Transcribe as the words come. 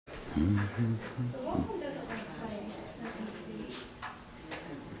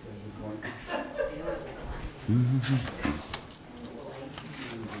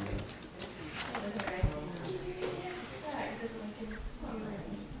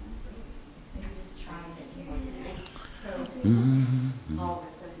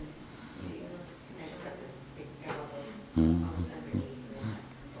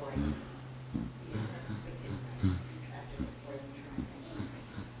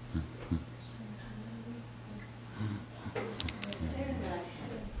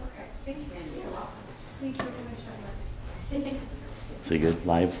So you good?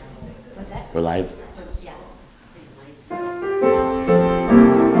 Live? What's that? We're live? Yes.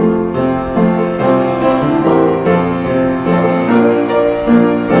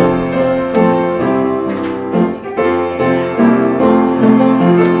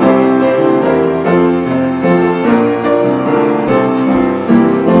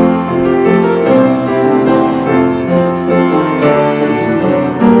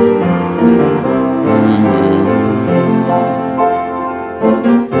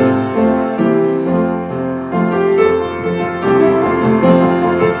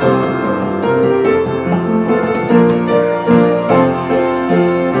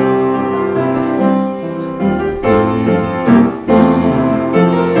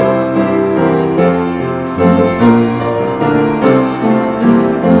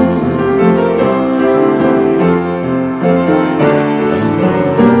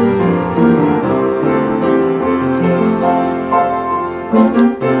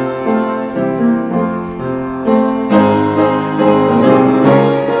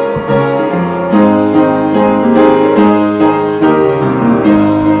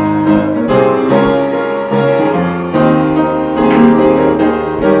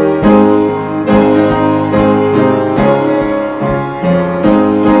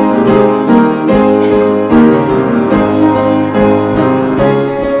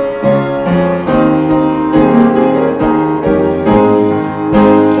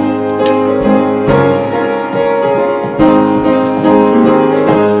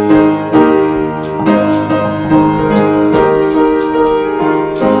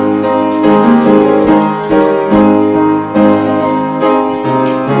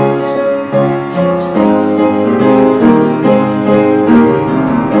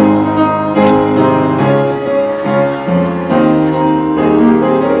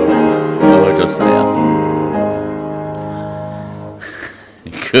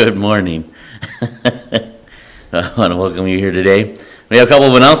 Good morning. I want to welcome you here today. We have a couple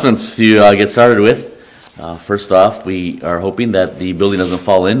of announcements to get started with. First off, we are hoping that the building doesn't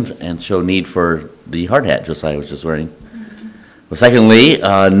fall in and show need for the hard hat Josiah was just wearing. Well, secondly,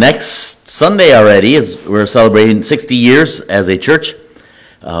 next Sunday already, is we're celebrating 60 years as a church.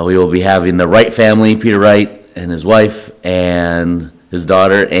 We will be having the Wright family, Peter Wright and his wife and his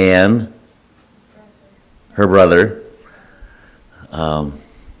daughter and her brother,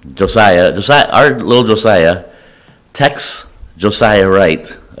 Josiah, our little Josiah, texts Josiah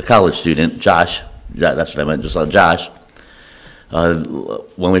Wright, a college student, Josh, that's what I meant, Josh.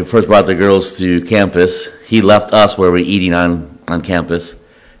 When we first brought the girls to campus, he left us where we're eating on campus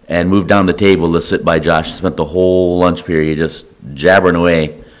and moved down the table to sit by Josh. Spent the whole lunch period just jabbering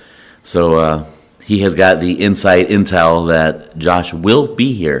away. So he has got the inside intel that Josh will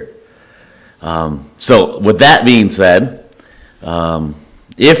be here. So with that being said,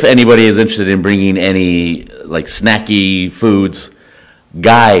 if anybody is interested in bringing any like snacky foods,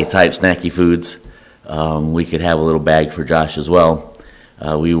 guy-type snacky foods, we could have a little bag for Josh as well.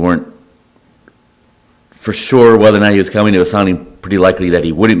 We weren't for sure whether or not he was coming. It was sounding pretty likely that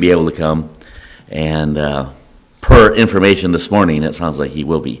he wouldn't be able to come. And per information this morning, it sounds like he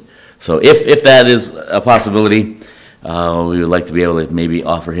will be. So if that is a possibility, we would like to be able to maybe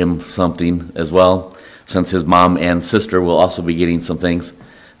offer him something as well, since his mom and sister will also be getting some things.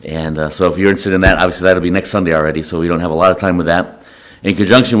 And so if you're interested in that, obviously that'll be next Sunday already, so we don't have a lot of time with that. In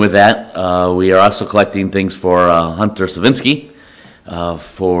conjunction with that, we are also collecting things for Hunter Savinsky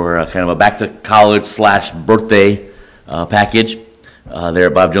for kind of a back-to-college / birthday package there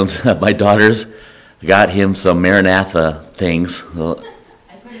at Bob Jones. My daughters got him some Maranatha things. I put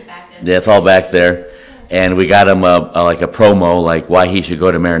it back there. Yeah, it's all back there. And we got him like a promo, like why he should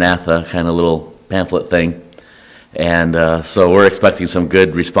go to Maranatha, kind of little pamphlet thing. And so we're expecting some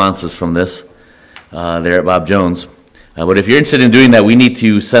good responses from this there at Bob Jones. But if you're interested in doing that, we need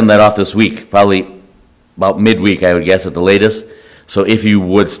to send that off this week, probably about midweek, I would guess, at the latest. So if you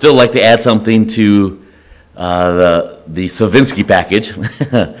would still like to add something to the Savinsky package,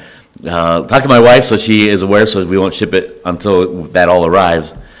 talk to my wife so she is aware, so we won't ship it until that all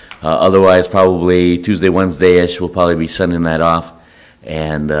arrives. Otherwise, probably Tuesday, Wednesday-ish, we'll probably be sending that off.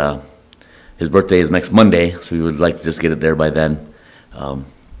 And his birthday is next Monday, so we would like to just get it there by then.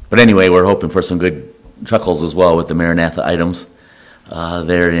 But anyway, we're hoping for some good chuckles as well with the Maranatha items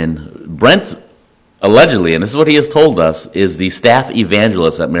there in Brent. Allegedly, and this is what he has told us, is the staff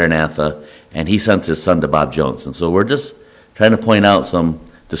evangelist at Maranatha, and he sent his son to Bob Jones. And so we're just trying to point out some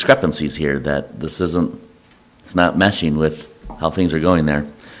discrepancies here, that it's not meshing with how things are going there.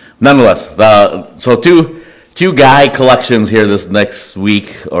 Nonetheless, so two guy collections here this next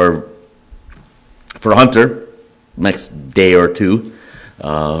week, or for Hunter, next day or two,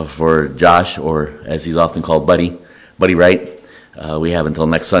 for Josh, or as he's often called, Buddy Wright. We have until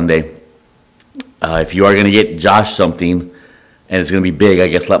next Sunday. If you are going to get Josh something, and it's going to be big, I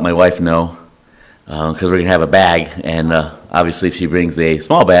guess let my wife know, because we're going to have a bag, and obviously if she brings a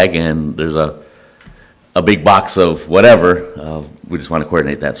small bag and there's a big box of whatever, we just want to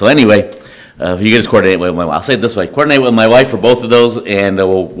coordinate that. So anyway, if you can just coordinate with my wife, I'll say it this way, coordinate with my wife for both of those, and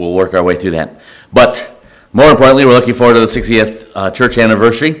we'll work our way through that. But more importantly, we're looking forward to the 60th church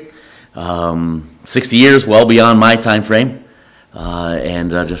anniversary. 60 years, well beyond my time frame,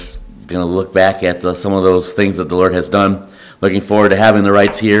 and just going to look back at some of those things that the Lord has done. Looking forward to having the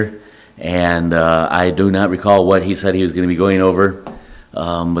Wrights here, and I do not recall what he said he was going to be going over,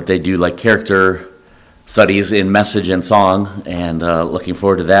 but they do like character studies in message and song, and looking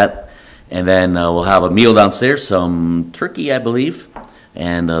forward to that. And then we'll have a meal downstairs, some turkey, I believe,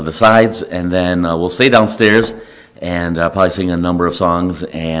 and the sides, and then we'll stay downstairs and probably sing a number of songs,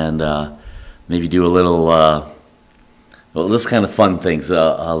 and maybe do a little this kind of fun things,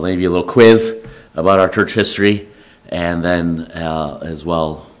 maybe a little quiz about our church history, and then as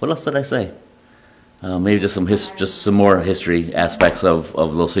well, what else did I say? Maybe just some more history aspects of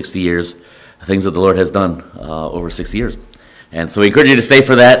those 60 years, things that the Lord has done over 60 years. And so we encourage you to stay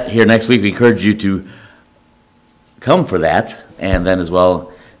for that here next week. We encourage you to come for that, and then as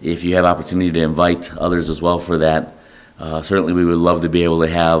well, if you have opportunity to invite others as well for that, certainly we would love to be able to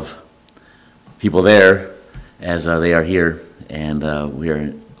have people there as they are here, and we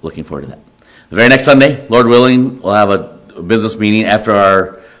are looking forward to that. The very next Sunday, Lord willing, we'll have a business meeting after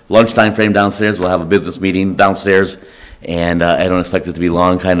our lunchtime frame downstairs. We'll have a business meeting downstairs, and I don't expect it to be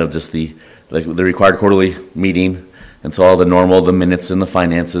long, kind of just the required quarterly meeting, and so all the minutes and the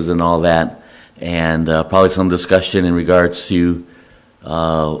finances and all that, and probably some discussion in regards to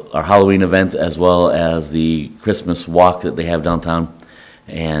our Halloween event as well as the Christmas walk that they have downtown,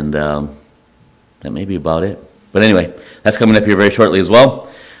 and that may be about it. But anyway, that's coming up here very shortly as well.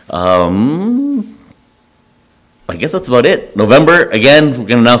 I guess that's about it. November, again, we're going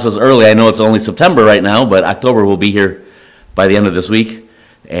to announce this early. I know it's only September right now, but October will be here by the end of this week.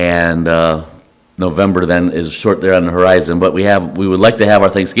 And November then is short there on the horizon. But we would like to have our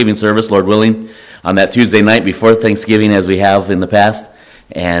Thanksgiving service, Lord willing, on that Tuesday night before Thanksgiving, as we have in the past.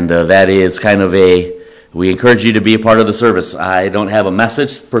 And that is kind of we encourage you to be a part of the service. I don't have a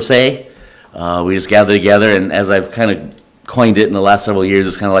message per se. We just gather together, and as I've kind of coined it in the last several years,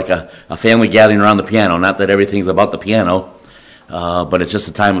 it's kind of like a family gathering around the piano. Not that everything's about the piano, but it's just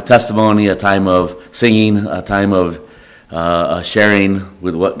a time of testimony, a time of singing, a time of sharing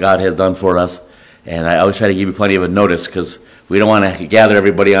with what God has done for us. And I always try to give you plenty of a notice, because we don't want to gather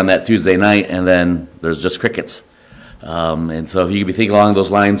everybody on that Tuesday night and then there's just crickets. And so if you could be thinking along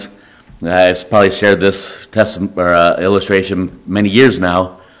those lines, I've probably shared this illustration many years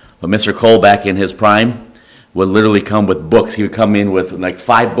now. But Mr. Cole, back in his prime, would literally come with books. He would come in with like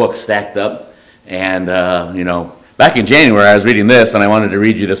 5 books stacked up. And, back in January, I was reading this, and I wanted to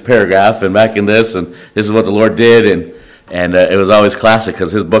read you this paragraph, and back in this, and this is what the Lord did. And it was always classic,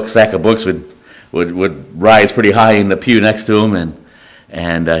 because his stack of books would rise pretty high in the pew next to him,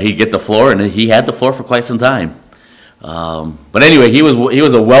 and he'd get the floor, and he had the floor for quite some time. But anyway, he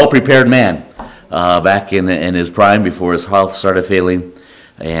was a well-prepared man back in his prime, before his health started failing.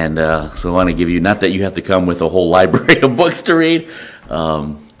 And so I want to give you, not that you have to come with a whole library of books to read,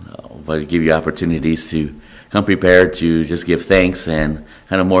 but give you opportunities to come prepared to just give thanks, and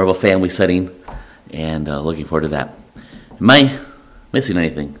kind of more of a family setting, and looking forward to that. Am I missing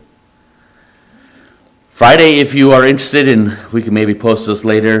anything? Friday, if you are interested, and we can maybe post this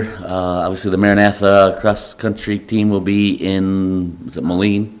later, obviously the Maranatha cross-country team will be in, is it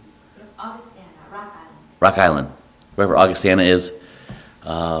Moline? Augustana, Rock Island. Rock Island, wherever Augustana is. It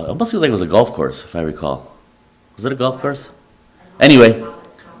almost seems like it was a golf course, if I recall. Was it a golf course? Anyway,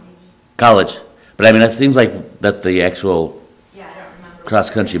 college. But I mean, it seems like that the actual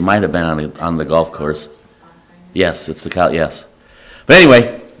cross-country might have been on the golf course. Yes, it's the college, yes. But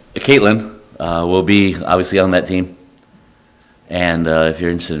anyway, Caitlin will be obviously on that team. And if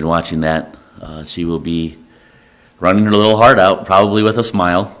you're interested in watching that, she will be running her little heart out, probably with a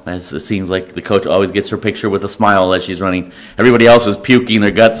smile. As it seems like the coach always gets her picture with a smile as she's running. Everybody else is puking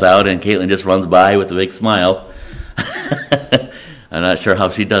their guts out, and Caitlin just runs by with a big smile. I'm not sure how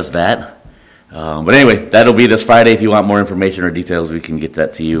she does that. But anyway, that'll be this Friday. If you want more information or details, we can get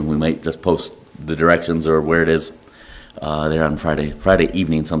that to you. We might just post the directions or where it is there on Friday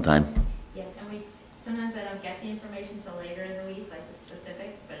evening sometime. Yes, and sometimes I don't get the information till later in the week, like the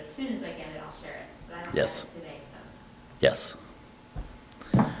specifics, but as soon as I get it, I'll share it. But I don't Yes. have it today, so. Yes.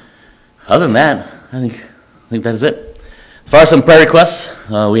 Other than that, I think that is it. As far as some prayer requests,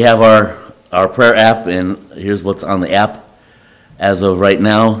 we have our prayer app, and here's what's on the app as of right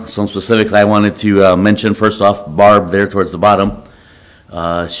now. Some specifics I wanted to mention. First off, Barb there towards the bottom.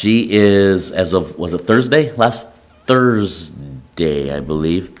 She is, as of, was it Thursday? Last Thursday, I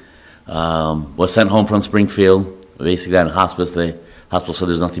believe, was sent home from Springfield, basically on hospice. The hospital said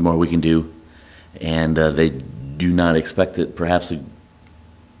there's nothing more we can do, and they do not expect it perhaps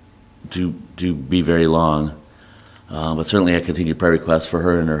to be very long. But certainly a continued prayer request for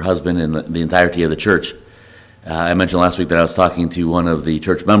her and her husband and the entirety of the church. I mentioned last week that I was talking to one of the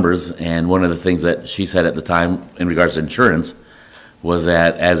church members, and one of the things that she said at the time in regards to insurance was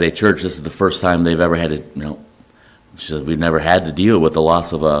that as a church, this is the first time they've ever had to, she said, we've never had to deal with the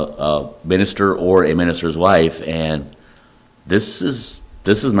loss of a minister or a minister's wife, and this is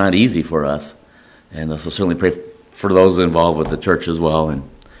not easy for us. And so certainly pray for those involved with the church as well,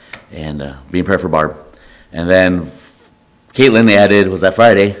 and be in prayer for Barb. And then Caitlin added, was that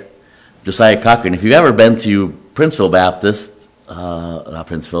Friday, Josiah Cochran. If you've ever been to Princeville Baptist, not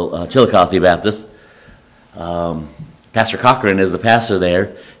Princeville, Chillicothe Baptist, Pastor Cochran is the pastor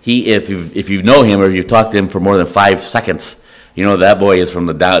there. He, if you know him or you've talked to him for more than 5 seconds, you know that boy is from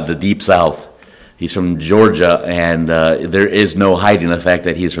the deep south. He's from Georgia, and there is no hiding the fact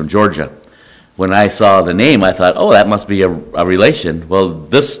that he's from Georgia. When I saw the name, I thought, oh, that must be a relation. Well,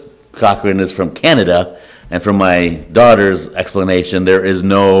 this Cochran is from Canada, and from my daughter's explanation, there is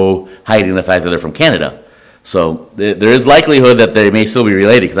no hiding the fact that they're from Canada. So there is likelihood that they may still be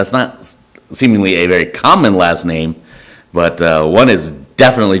related, because that's not seemingly a very common last name, but one is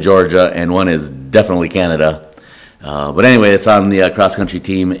definitely Georgia and one is definitely Canada. But anyway, it's on the cross-country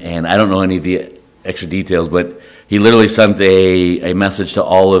team, and I don't know any of the extra details, but he literally sent a message to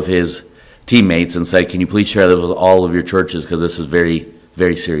all of his teammates and said, can you please share this with all of your churches, because this is very,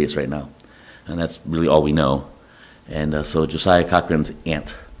 very serious right now. And that's really all we know. And so Josiah Cochran's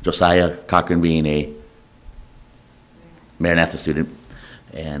aunt, Josiah Cochran being a Maranatha student,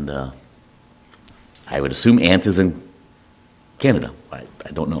 and I would assume aunt is in Canada. I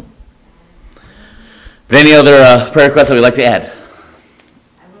don't know. But any other prayer requests that we'd like to add?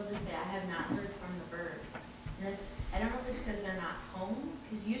 I will just say I have not heard from the birds. And I don't know if it's because they're not home,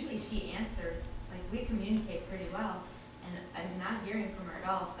 because usually she answers, like we communicate pretty well, and I'm not hearing from her at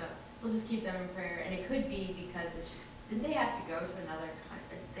all, so we'll just keep them in prayer. And it could be because did they have to go to another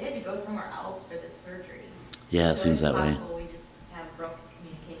country? They had to go somewhere else for this surgery. Yeah, it so seems that way. It's possible we just have broken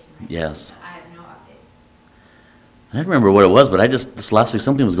communication right Yes. now. But I have no updates. I don't remember what it was, but this last week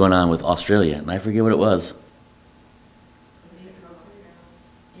something was going on with Australia, and I forget what it was.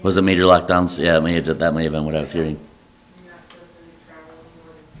 Was it major lockdowns? Yeah, that may have been what I was hearing. You're not supposed to be traveling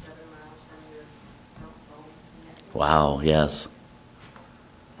more than 7 miles from your home. Wow, yes.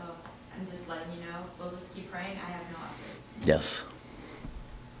 So I'm just letting you know. We'll just keep praying. I have no updates. Yes.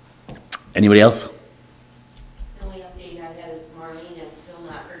 Anybody else? The only update I had is Marlene has still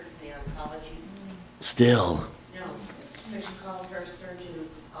not heard from the oncology. Still. No, so she called her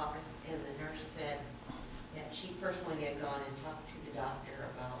surgeon's office and the nurse said that she personally had gone and talked to the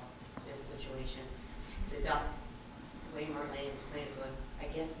doctor about this situation. The way Marlene explained it was, I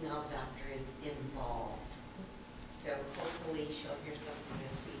guess now the doctor is involved. So hopefully she'll hear something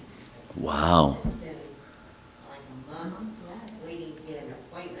this week. because Wow. It's been like a month waiting to get an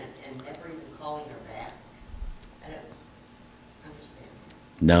appointment and never even calling her back. I don't understand.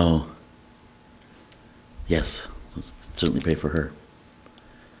 No. Yes. Let's certainly pray for her.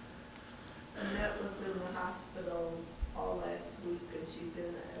 Annette was in the hospital all last week, and she's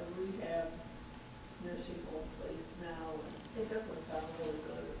in a rehab nursing home place now, and it doesn't sound really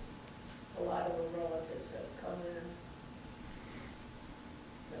good. A lot of her relatives have come in.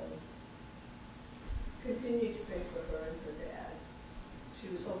 So, continue to pray for her and her dad. She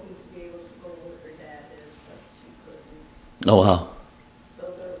was hoping to be able to go where her dad is, but she couldn't. Oh, wow.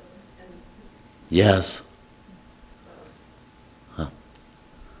 So they're, and, Yes.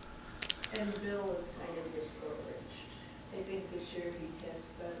 and Bill is kind of discouraged. I think this year he has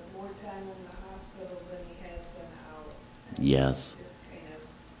spent more time in the hospital than he has been out. And Yes. Just kind of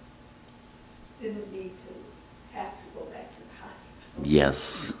didn't need to have to go back to the hospital.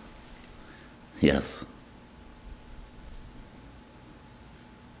 Yes. Yes.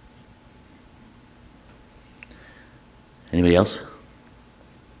 Anybody else?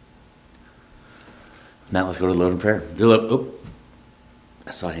 Now let's go to the Lord in prayer. Oh,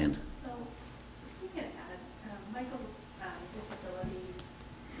 I saw a hand. So, we can add, Michael's disability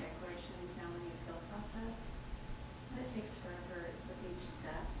declaration is now in the appeal process. And it takes forever with each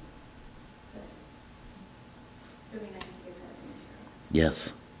step. But it would be nice to get that in here.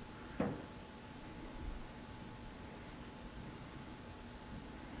 Yes.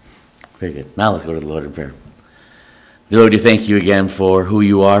 Very good. Now let's go to the Lord in prayer. Dear Lord, we thank you again for who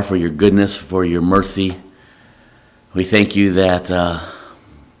you are, for your goodness, for your mercy. We thank you that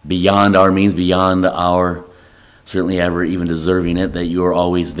beyond our means, beyond our certainly ever even deserving it, that you are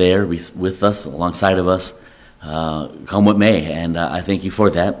always there with us, alongside of us, come what may. And I thank you for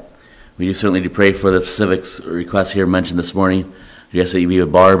that. We do certainly pray for the specific requests here mentioned this morning. We ask that you be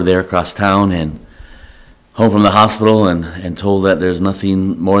with Barb there across town and home from the hospital and told that there's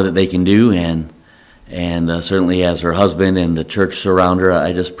nothing more that they can do. And certainly as her husband and the church surround her,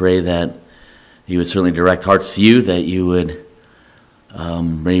 I just pray that you would certainly direct hearts to you, that you would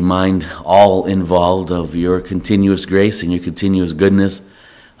remind all involved of your continuous grace and your continuous goodness,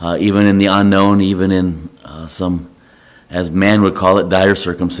 even in the unknown, even in some, as man would call it, dire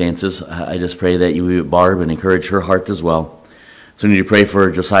circumstances. I just pray that you would Barb and encourage her heart as well. So we need to pray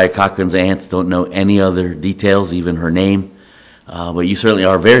for Josiah Cochran's aunt. Don't know any other details, even her name. But you certainly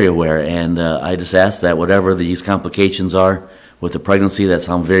are very aware, and I just ask that whatever these complications are with the pregnancy that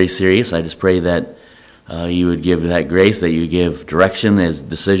sound very serious, I just pray that you would give that grace, that you give direction as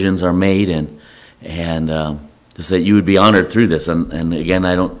decisions are made, and just that you would be honored through this. And again,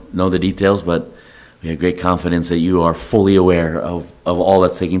 I don't know the details, but we have great confidence that you are fully aware of all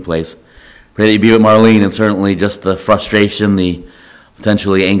that's taking place. Pray that you be with Marlene, and certainly just the frustration, the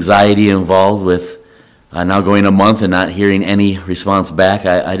potentially anxiety involved with now going a month and not hearing any response back.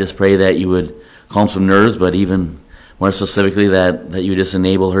 I just pray that you would calm some nerves, but even more specifically that you just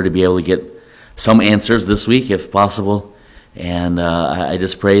enable her to be able to get some answers this week if possible. And I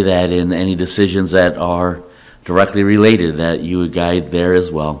just pray that in any decisions that are directly related, that you would guide there as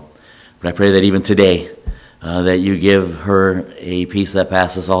well. But I pray that even today, that you give her a peace that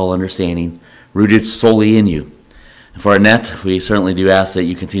passes all understanding, rooted solely in you. And for Annette, we certainly do ask that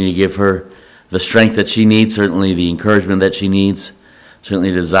you continue to give her the strength that she needs, certainly the encouragement that she needs, certainly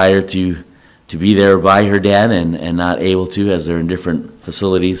the desire to be there by her dad and not able to as they're in different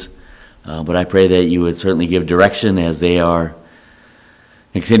facilities. But I pray that you would certainly give direction as they are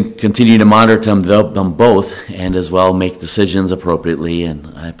and continue to monitor them both and as well make decisions appropriately.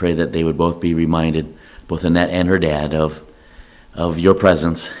 And I pray that they would both be reminded, both Annette and her dad, of your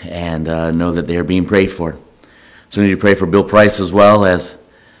presence and know that they are being prayed for. So we need to pray for Bill Price as well, as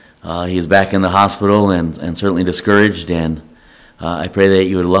he is back in the hospital and certainly discouraged, and I pray that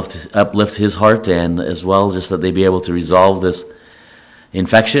you would uplift his heart, and as well just that they be able to resolve this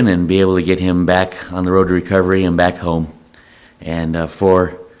infection and be able to get him back on the road to recovery and back home. And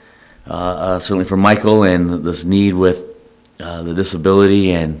certainly for Michael and this need with the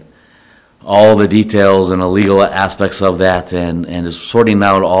disability and all the details and the legal aspects of that, and is sorting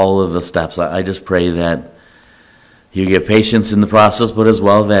out all of the steps. I just pray that you give patience in the process, but as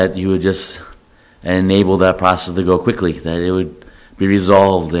well that you would just enable that process to go quickly, that it would be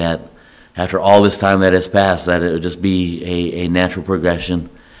resolved, that after all this time that has passed, that it would just be a natural progression.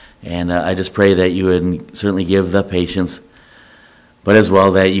 And I just pray that you would certainly give the patience, but as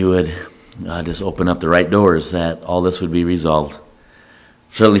well that you would just open up the right doors, that all this would be resolved.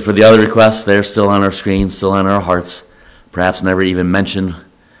 Certainly for the other requests, they're still on our screen, still on our hearts, perhaps never even mentioned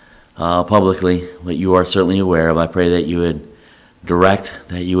publicly, but you are certainly aware of. I pray that you would direct,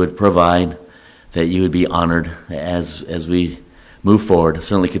 that you would provide, that you would be honored as we move forward.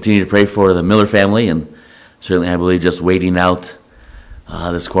 Certainly continue to pray for the Miller family, and certainly I believe just waiting out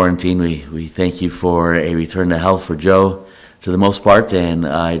this quarantine. We thank you for a return to health for Joe to the most part, and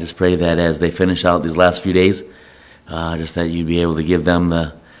I just pray that as they finish out these last few days, just that you'd be able to give them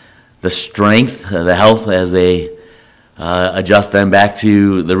the strength, the health as they adjust them back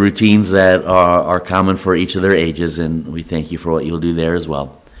to the routines that are common for each of their ages, and we thank you for what you'll do there as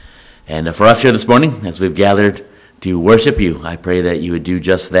well. And for us here this morning, as we've gathered to worship you, I pray that you would do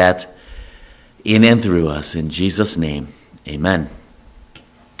just that in and through us. In Jesus' name, amen.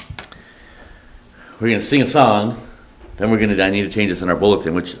 We're going to sing a song, then I need to change this in our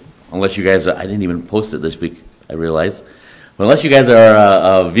bulletin, which, unless you guys, I didn't even post it this week, I realized. But unless you guys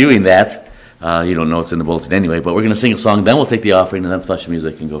are viewing that, You don't know it's in the bulletin anyway, but we're going to sing a song, then we'll take the offering, and then special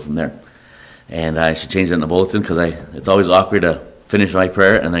music and go from there. And I should change it in the bulletin because it's always awkward to finish my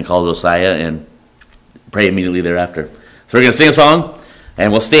prayer and then call Josiah and pray immediately thereafter. So we're going to sing a song,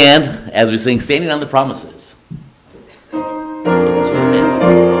 and we'll stand as we sing Standing on the Promises.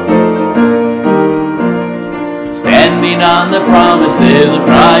 Standing on the promises of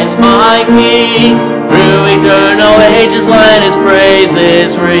Christ my King, through eternal ages let his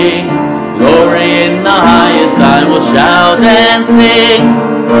praises ring. Glory in the highest I will shout and sing,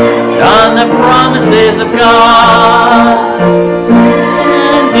 on the promises of God.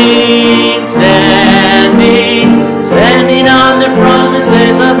 Standing, standing, standing on the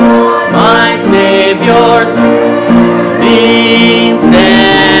promises of my Savior. Standing,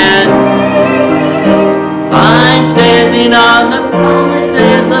 I'm standing on the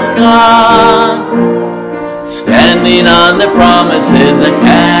promises of God. Standing on the promises that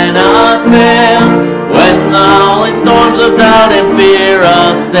cannot fail, when the howling storms of doubt and fear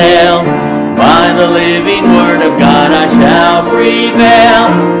assail. By the living word of God I shall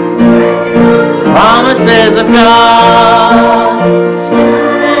prevail. Promises of God.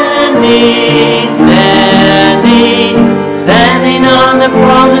 Standing, standing, standing on the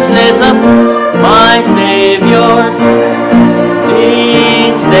promises of my Savior.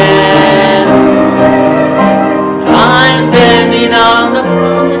 Standing, standing, I'm standing on the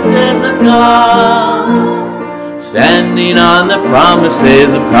promises of God. Standing on the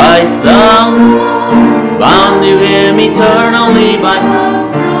promises of Christ the Lord, bound to him eternally by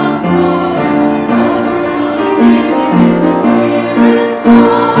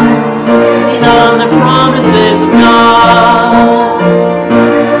standing on the promises of God.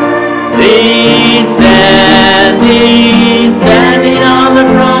 Standing, standing on the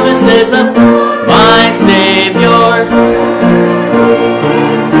promises of my Savior.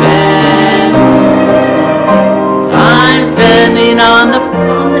 I'm standing on the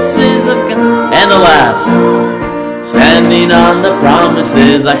promises of God. And the last. Standing on the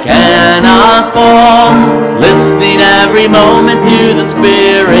promises I cannot fall, listening every moment to the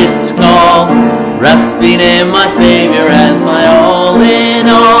Spirit's call, resting in my Savior as my all in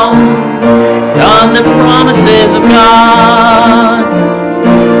all, on the promises of God.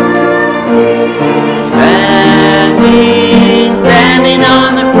 Standing, standing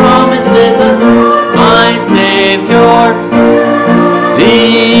on the promises of my Savior.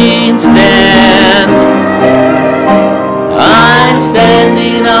 Stand, I'm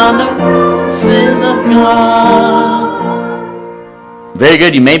standing on the promises of God. Very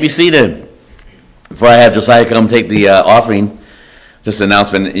good. You may be seated. Before I have Josiah come take the offering, just an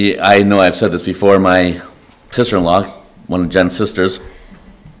announcement. I know I've said this before. My sister-in-law, one of Jen's sisters,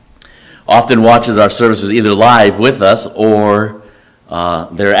 often watches our services either live with us or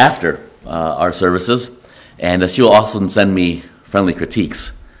thereafter our services. And she'll often send me friendly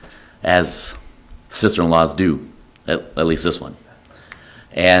critiques, as sister-in-laws do, at least this one.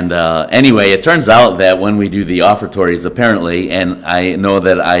 And anyway, it turns out that when we do the offertories, apparently, and I know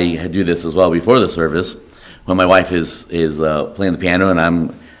that I do this as well before the service, when my wife is playing the piano and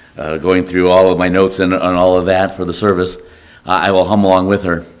I'm going through all of my notes and all of that for the service, I will hum along with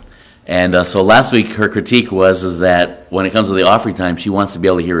her. And so last week her critique was that when it comes to the offering time, she wants to be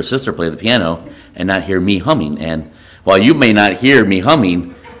able to hear her sister play the piano and not hear me humming. And while you may not hear me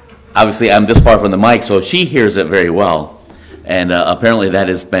humming, obviously I'm this far from the mic, so she hears it very well. And apparently that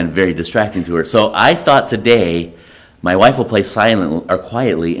has been very distracting to her. So I thought today my wife will play silently or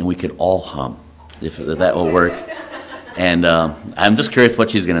quietly and we could all hum, if that will work. And I'm just curious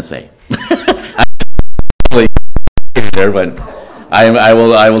what she's going to say. But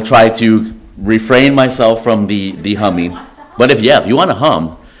I will try to refrain myself from the humming. But if you want to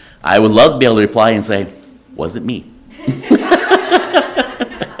hum, I would love to be able to reply and say, was it me?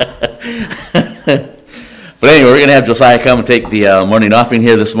 But anyway, we're going to have Josiah come and take the morning offering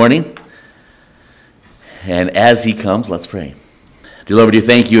here this morning. And as he comes, let's pray. Dear Lord, we do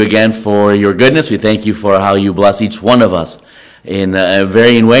thank you again for your goodness. We thank you for how you bless each one of us in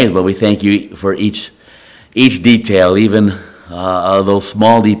varying ways, but we thank you for each detail, even those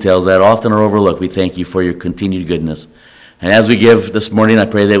small details that often are overlooked. We thank you for your continued goodness. And as we give this morning, I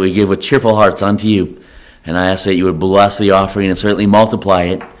pray that we give with cheerful hearts unto you. And I ask that you would bless the offering and certainly multiply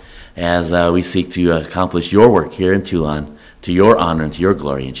it as we seek to accomplish your work here in Toulon, to your honor and to your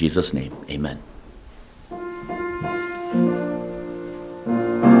glory. In Jesus' name, amen.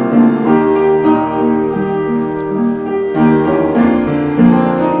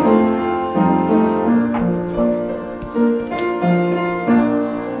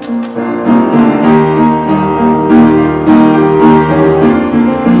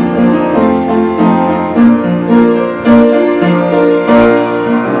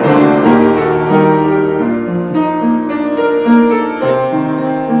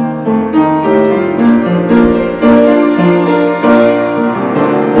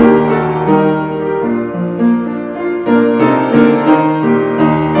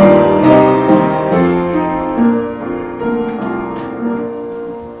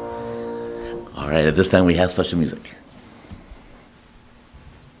 at this time we have special music.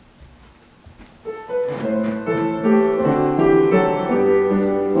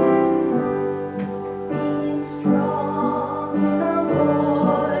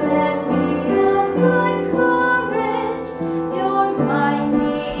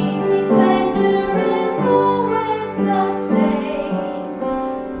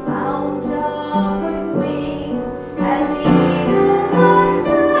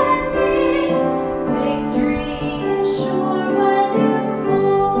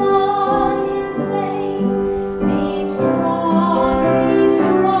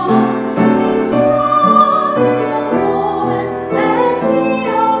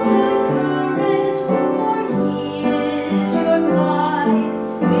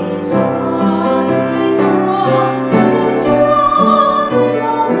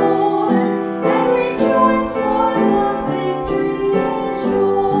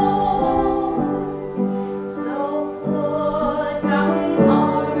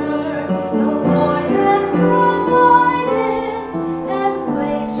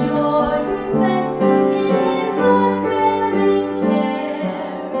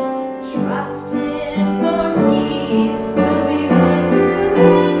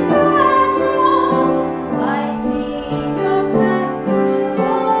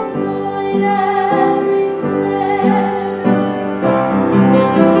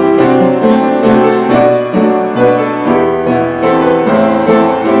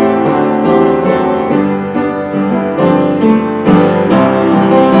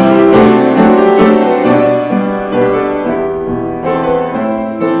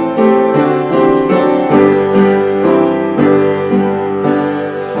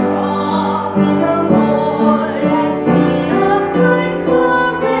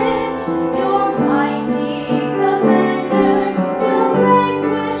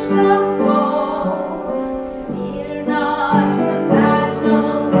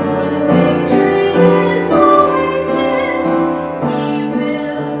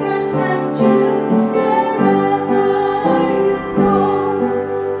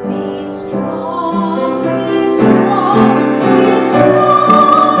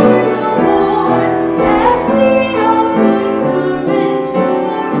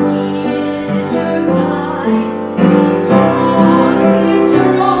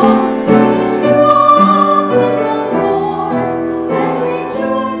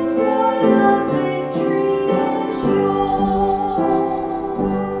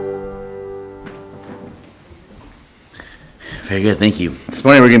 Very good, thank you. This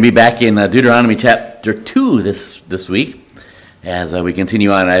morning we're going to be back in Deuteronomy chapter 2 this week as we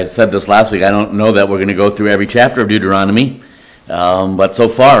continue on. I said this last week, I don't know that we're going to go through every chapter of Deuteronomy, but so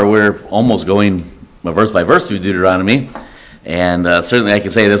far we're almost going verse by verse through Deuteronomy, and certainly I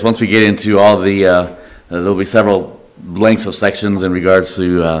can say this, once we get into all the, there'll be several lengths of sections in regards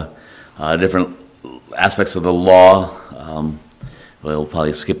to different aspects of the law. We'll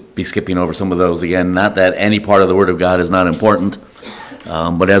probably be skipping over some of those again. Not that any part of the Word of God is not important,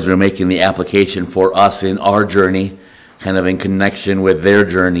 but as we're making the application for us in our journey, kind of in connection with their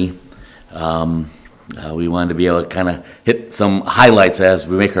journey, we wanted to be able to kind of hit some highlights as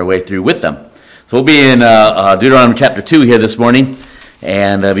we make our way through with them. So we'll be in Deuteronomy chapter 2 here this morning,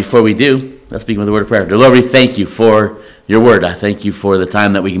 and before we do, let's begin with a word of prayer. Dear Lord, we thank you for your word. I thank you for the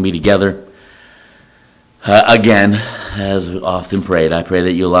time that we can be together. Again, as often prayed, I pray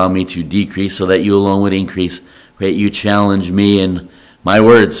that you allow me to decrease so that you alone would increase. Pray that you challenge me in my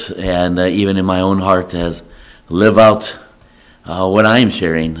words and even in my own heart as live out what I am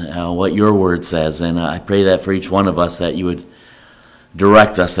sharing, what your word says. And I pray that for each one of us that you would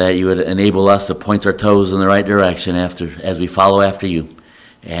direct us, that you would enable us to point our toes in the right direction as we follow after you.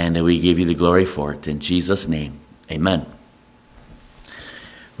 And we give you the glory for it. In Jesus' name, amen.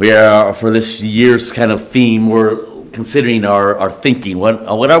 We are, for this year's kind of theme, we're considering our thinking.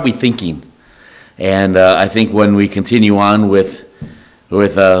 What are we thinking? And I think when we continue on with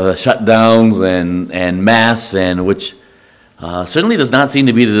shutdowns and masks, and which certainly does not seem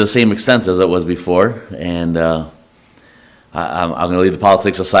to be to the same extent as it was before. And I'm going to leave the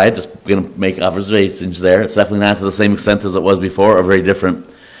politics aside, just going to make observations there. It's definitely not to the same extent as it was before, or very different.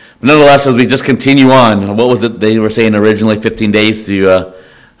 But nonetheless, as we just continue on, what was it they were saying originally, 15 days to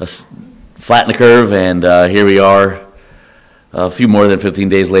flatten the curve, and here we are a few more than 15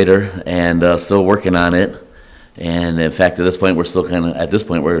 days later, and still working on it. And in fact, at this point, we're still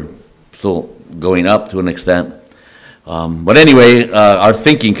going up to an extent. But anyway, our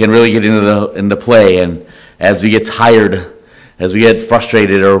thinking can really get into play, and as we get tired, as we get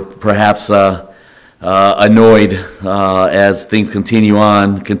frustrated, or perhaps annoyed as things continuing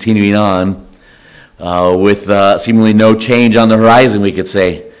on, with seemingly no change on the horizon, we could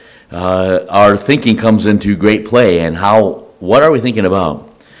say, our thinking comes into great play. And what are we thinking about?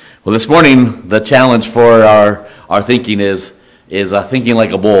 Well, this morning, the challenge for our thinking is thinking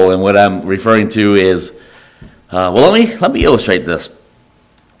like a bull. And what I'm referring to is, let me illustrate this.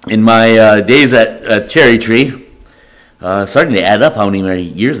 In my days at Cherry Tree, starting to add up how many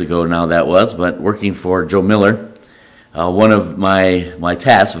years ago now that was, but working for Joe Miller, one of my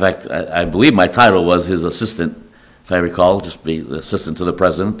tasks, in fact, I believe my title was his assistant, if I recall, just be the assistant to the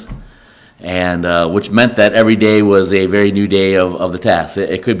president, and which meant that every day was a very new day of the task.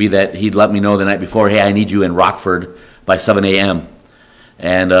 It could be that he'd let me know the night before, hey, I need you in Rockford by 7 a.m.,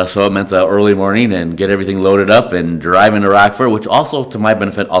 and so it meant early morning and get everything loaded up and drive into Rockford, which also, to my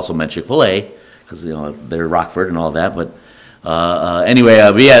benefit, also meant Chick-fil-A, because they're Rockford and all that. But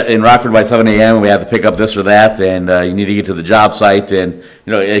anyway, be in Rockford by 7 a.m. and we have to pick up this or that, and you need to get to the job site, and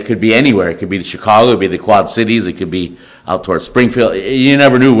it could be anywhere. It could be Chicago, it could be the Quad Cities, it could be out towards Springfield. You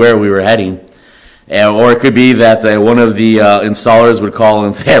never knew where we were heading. Or it could be that one of the installers would call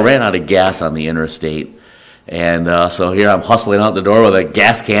and say, I ran out of gas on the interstate. And so here I'm hustling out the door with a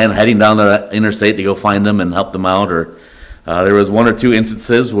gas can, heading down the interstate to go find them and help them out. Or there was one or two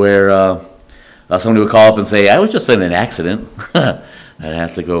instances where somebody would call up and say, I was just in an accident. I'd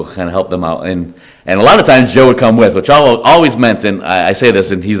have to go kind of help them out. And a lot of times Joe would come with, which always meant, and I say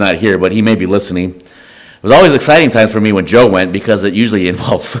this and he's not here, but he may be listening. It was always exciting times for me when Joe went, because it usually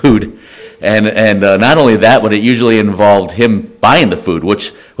involved food. And not only that, but it usually involved him buying the food,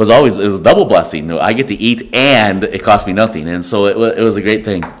 which was it was a double blessing. I get to eat and it cost me nothing. And so it was a great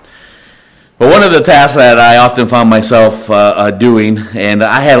thing. But one of the tasks that I often found myself doing, and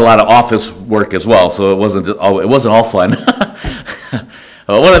I had a lot of office work as well, so it wasn't all fun.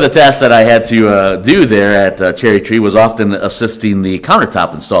 One of the tasks that I had to do there at Cherry Tree was often assisting the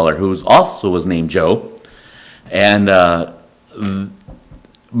countertop installer, who also was named Joe. And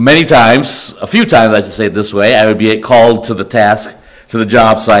many times, a few times I should say it this way, I would be called to the task, to the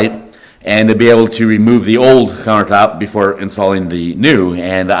job site, and to be able to remove the old countertop before installing the new.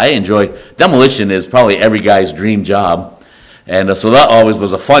 And I enjoy, demolition is probably every guy's dream job. And so that always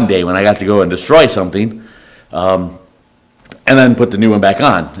was a fun day when I got to go and destroy something, and then put the new one back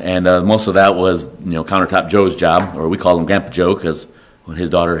on. And most of that was, countertop Joe's job, or we called him Grandpa Joe, because his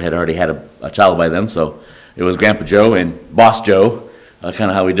daughter had already had a child by then. So it was Grandpa Joe and Boss Joe, kind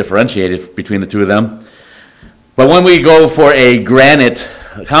of how we differentiated between the two of them. But when we go for a granite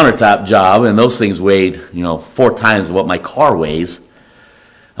countertop job, and those things weighed, 4 times what my car weighs,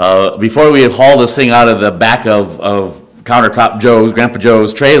 before we would haul this thing out of the back of countertop Grandpa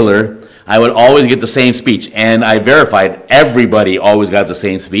Joe's trailer, I would always get the same speech. And I verified everybody always got the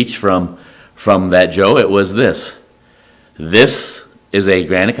same speech from that Joe. It was this. This is a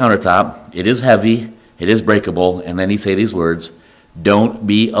granite countertop. It is heavy. It is breakable. And then he'd say these words, don't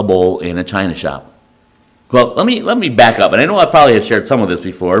be a bull in a china shop. Well, let me back up. And I know I probably have shared some of this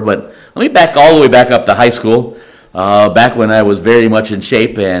before, but let me back all the way back up to high school, back when I was very much in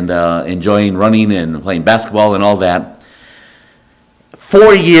shape and enjoying running and playing basketball and all that.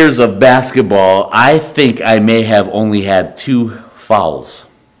 4 years of basketball, I think I may have only had 2 fouls.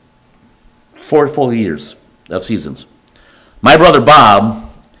 4 full years of seasons. My brother Bob,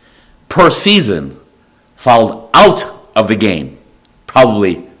 per season, fouled out of the game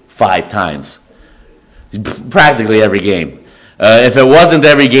probably 5 times. Practically every game. If it wasn't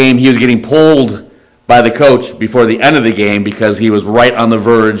every game, he was getting pulled by the coach before the end of the game because he was right on the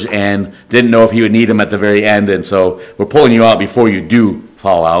verge and didn't know if he would need him at the very end. And so we're pulling you out before you do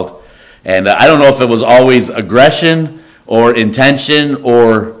fall out. And I don't know if it was always aggression or intention,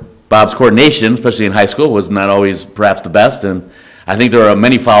 or Bob's coordination, especially in high school, was not always perhaps the best. And I think there are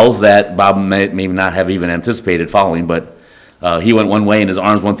many fouls that Bob may not have even anticipated fouling, but he went one way and his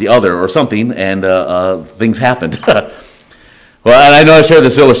arms went the other or something, and things happened. Well, and I know I shared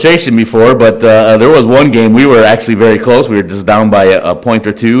this illustration before, but there was one game we were actually very close. We were just down by a point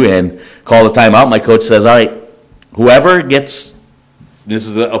or 2 and called a timeout. My coach says, all right, whoever gets, this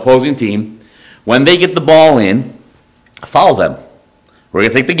is the opposing team, when they get the ball in, foul them. We're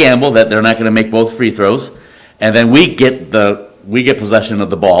going to take the gamble that they're not going to make both free throws, and then we get possession of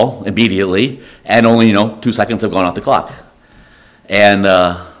the ball immediately, and only 2 seconds have gone off the clock. And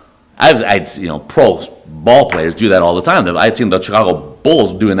I'd pro ball players do that all the time. I'd seen the Chicago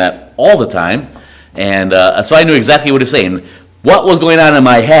Bulls doing that all the time, and so I knew exactly what he was saying. What was going on in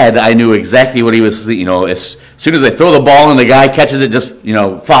my head, I knew exactly what he was. As soon as they throw the ball and the guy catches it, just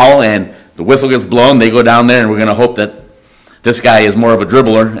foul, and the whistle gets blown, they go down there, and we're going to hope that this guy is more of a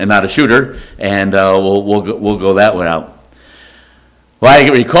dribbler and not a shooter, and we'll go that way out. Well, I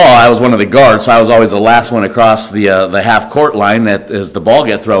recall I was one of the guards, so I was always the last one across the half-court line as the ball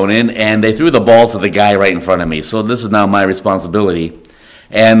get thrown in, and they threw the ball to the guy right in front of me. So this is now my responsibility.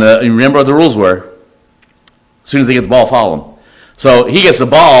 And you remember what the rules were? As soon as they get the ball, foul him. So he gets the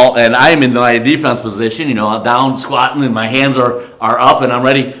ball, and I'm in my defense position, down, squatting, and my hands are up, and I'm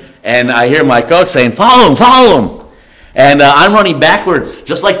ready. And I hear my coach saying, follow him, follow him. And I'm running backwards,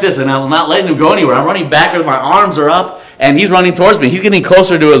 just like this, and I'm not letting him go anywhere. I'm running backwards, my arms are up, and he's running towards me. He's getting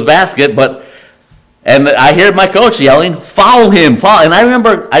closer to his basket, and I hear my coach yelling, follow him, follow. And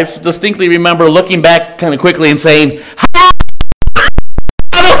I distinctly remember looking back kind of quickly and saying, how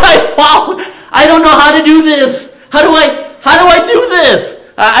do I follow? I don't know how to do this. How do I do this?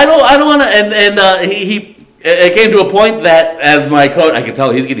 I don't want to. And it came to a point that as my coach, I could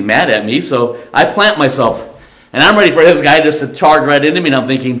tell he's getting mad at me, so I plant myself. And I'm ready for his guy just to charge right into me, and I'm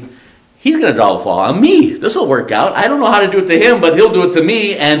thinking, he's going to draw the foul on me. This will work out. I don't know how to do it to him, but he'll do it to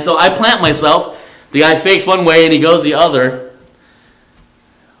me. And so I plant myself. The guy fakes one way, and he goes the other.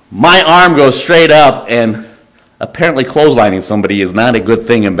 My arm goes straight up, and apparently clotheslining somebody is not a good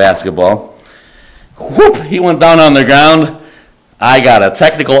thing in basketball. Whoop! He went down on the ground. I got a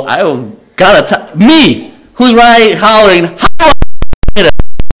technical. Me, who's right, hollering, how do I get it?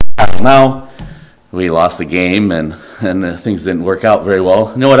 Now, we lost the game, and things didn't work out very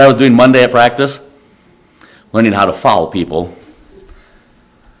well. You know what I was doing Monday at practice? Learning how to foul people.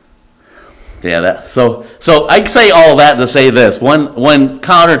 Yeah, so I say all that to say this. When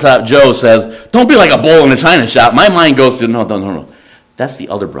Countertop Joe says, don't be like a bull in a china shop, my mind goes to, no. That's the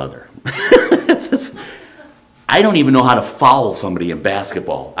other brother. I don't even know how to foul somebody in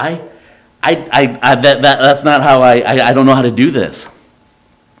basketball. That's not how I don't know how to do this.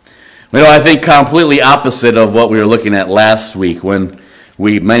 I think completely opposite of what we were looking at last week when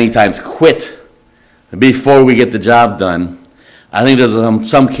we many times quit before we get the job done. I think there's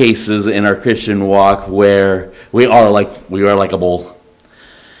some cases in our Christian walk where we are like a bull.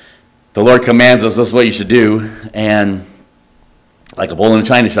 The Lord commands us, this is what you should do, and like a bull in a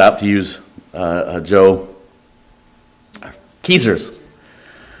china shop, to use Joe Keezer's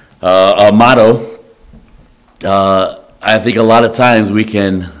motto. I think a lot of times we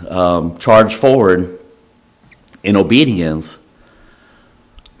can charge forward in obedience,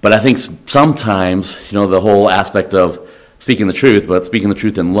 but I think sometimes, the whole aspect of speaking the truth, but speaking the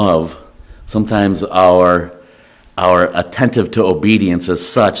truth in love, sometimes our attentive to obedience is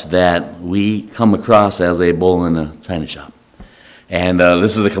such that we come across as a bull in a china shop. And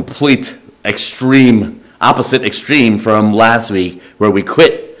this is the complete opposite extreme from last week, where we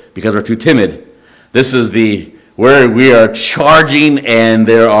quit because we're too timid. This is where we are charging, and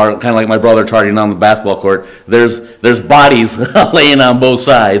there are, kind of like my brother charging on the basketball court, there's bodies laying on both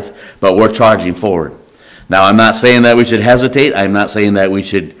sides, but we're charging forward. Now, I'm not saying that we should hesitate. I'm not saying that we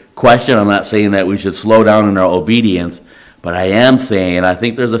should question. I'm not saying that we should slow down in our obedience, but I am saying I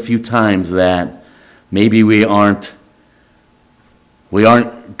think there's a few times that maybe we aren't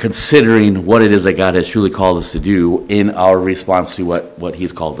considering what it is that God has truly called us to do in our response to what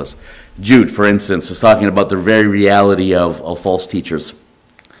He's called us. Jude, for instance, is talking about the very reality of false teachers,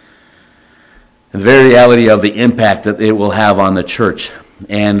 the very reality of the impact that it will have on the church.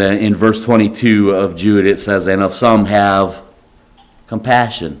 And in verse 22 of Jude, it says, and of some have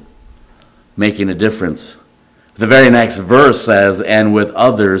compassion, making a difference. The very next verse says, and with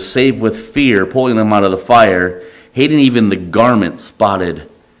others, save with fear, pulling them out of the fire, hating even the garment spotted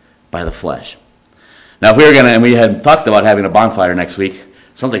by the flesh. Now, if we were going to, and we had talked about having a bonfire next week,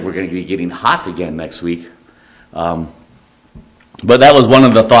 sounds like we're going to be getting hot again next week. But that was one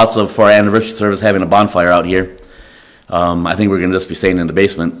of the thoughts for our anniversary service, having a bonfire out here. I think we're going to just be staying in the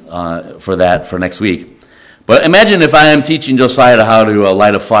basement for next week. But imagine if I am teaching Josiah how to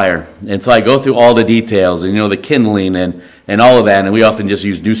light a fire. And so I go through all the details, and the kindling and all of that. And we often just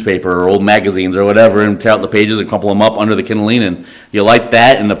use newspaper or old magazines or whatever and tear out the pages and crumple them up under the kindling. And you light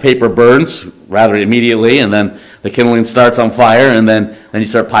that, and the paper burns rather immediately. And then the kindling starts on fire. And then you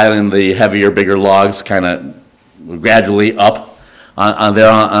start piling the heavier, bigger logs kind of gradually up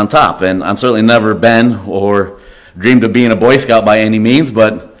on top. And I'm certainly never been or dreamed of being a Boy Scout by any means,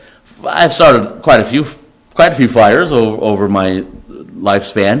 but I've started quite a few fires over my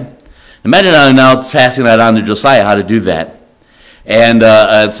lifespan. Imagine I'm now passing that on to Josiah, how to do that. And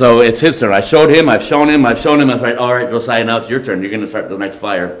so it's his turn. I've shown him. I was like, all right, Josiah, now it's your turn. You're going to start the next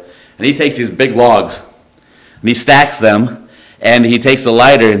fire. And he takes these big logs, and he stacks them, and he takes a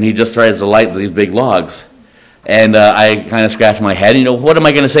lighter, and he just tries to light these big logs. And I kind of scratch my head. What am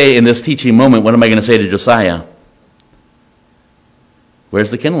I going to say in this teaching moment? What am I going to say to Josiah? Where's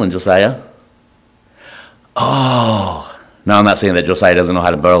the kindling, Josiah? Oh, Now, I'm not saying that Josiah doesn't know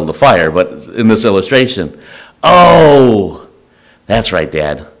how to build the fire, but in this illustration, oh, that's right,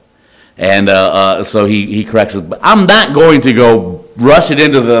 Dad. And so he corrects it. But I'm not going to go rush it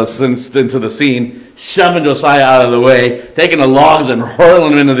into the scene, shoving Josiah out of the way, taking the logs and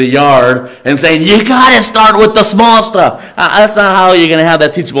hurling them into the yard, and saying, you got to start with the small stuff. That's not how you're going to have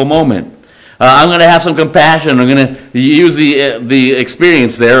that teachable moment. I'm going to have some compassion. I'm going to use the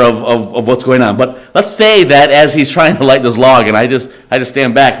experience there of what's going on. But let's say that as he's trying to light this log, and I just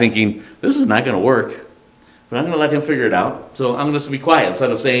stand back thinking, this is not going to work. But I'm going to let him figure it out. So I'm just going to be quiet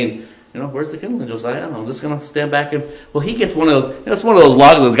instead of saying, where's the kindling, Josiah? I'm just going to stand back and, well, he gets one of those, it's one of those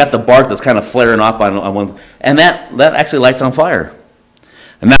logs that's got the bark that's kind of flaring up on one, and that actually lights on fire.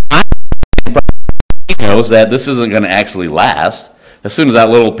 And now he knows that this isn't going to actually last. As soon as that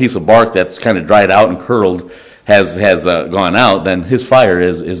little piece of bark that's kind of dried out and curled has gone out, then his fire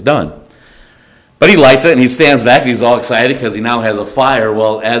is done. But he lights it and he stands back and he's all excited because he now has a fire.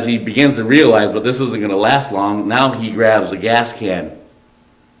 Well, as he begins to realize, but this isn't going to last long, now he grabs a gas can.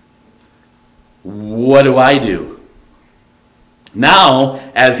 What do?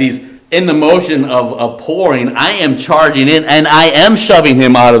 Now, as he's in the motion of pouring, I am charging in and I am shoving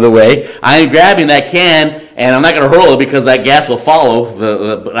him out of the way. I am grabbing that can, and I'm not going to hurl it because that gas will follow.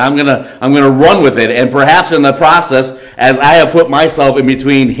 But I'm gonna run with it, and perhaps in the process, as I have put myself in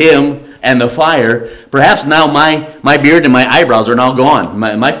between him and the fire, perhaps now my beard and my eyebrows are now gone.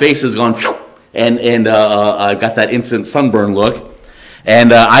 My face is gone, and I've got that instant sunburn look.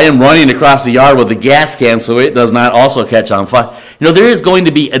 And I am running across the yard with the gas can so it does not also catch on fire. There is going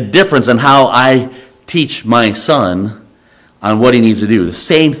to be a difference in how I teach my son on what he needs to do. The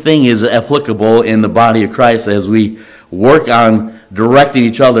same thing is applicable in the body of Christ as we work on directing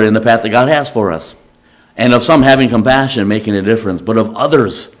each other in the path that God has for us. And of some having compassion, making a difference, but of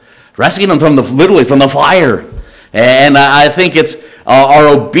others, rescuing them literally from the fire. And I think it's our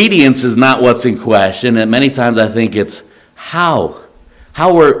obedience is not what's in question, and many times I think it's how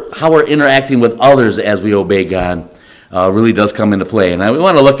we're interacting with others as we obey God really does come into play. And we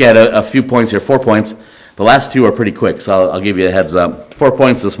want to look at a few points here, 4 points. The last two are pretty quick, so I'll give you a heads up. 4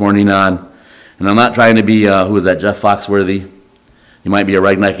 points this morning on, and I'm not trying to be, who is that, Jeff Foxworthy? You might be a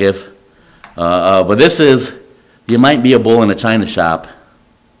redneck if. But this is, you might be a bull in a china shop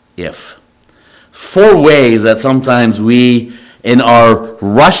if. 4 ways that sometimes we, in our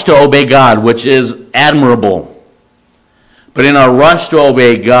rush to obey God, which is admirable, but in our rush to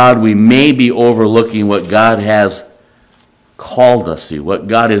obey God, we may be overlooking what God has called us to, what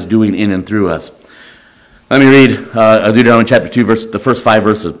God is doing in and through us. Let me read Deuteronomy chapter 2, the first 5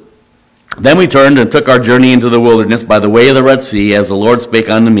 verses. Then we turned and took our journey into the wilderness by the way of the Red Sea, as the Lord spake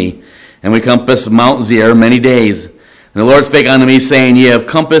unto me. And we compassed Mount Seir many days. And the Lord spake unto me, saying, Ye have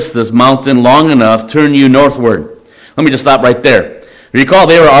compassed this mountain long enough, turn you northward. Let me just stop right there. Recall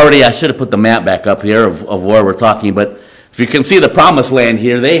they were already, I should have put the map back up here of where we're talking, but if you can see the promised land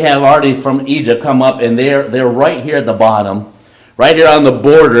here, they have already from Egypt come up, and they're right here at the bottom, right here on the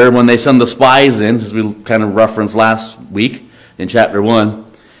border when they send the spies in, as we kind of referenced last week in chapter 1.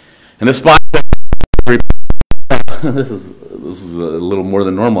 And the spies, this is a little more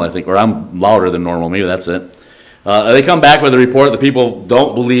than normal, I think, or I'm louder than normal, maybe that's it. They come back with a report that people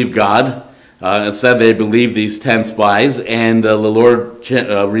don't believe God. Instead, they believe these 10 spies, and the Lord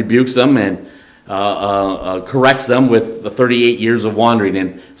rebukes them and corrects them with the 38 years of wandering.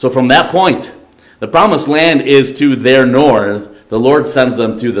 And so from that point, the promised land is to their north. The Lord sends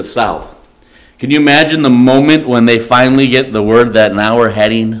them to the south. Can you imagine the moment when they finally get the word that now we're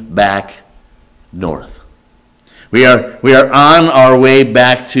heading back north? We are on our way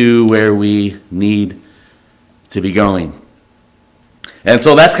back to where we need to be going. And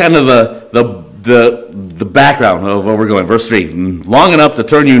so that's kind of the background of where we're going. Verse 3, long enough to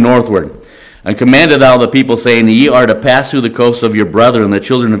turn you northward. And commanded thou the people, saying, Ye are to pass through the coasts of your brethren, the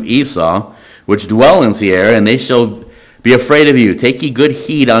children of Esau, which dwell in Seir, and they shall be afraid of you. Take ye good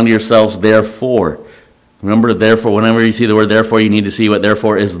heed unto yourselves, therefore. Remember, therefore, whenever you see the word therefore, you need to see what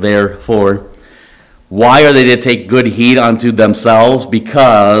therefore is therefore. Why are they to take good heed unto themselves?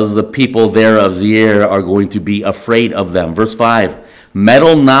 Because the people there of Seir are going to be afraid of them. Verse 5,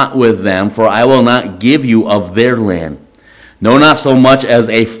 meddle not with them, for I will not give you of their land. No, not so much as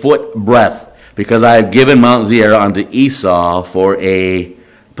a foot breadth, because I have given Mount Seir unto Esau for a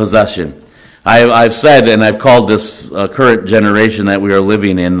possession. I've said, and I've called this current generation that we are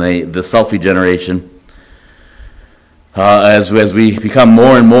living in, the selfie generation, as we become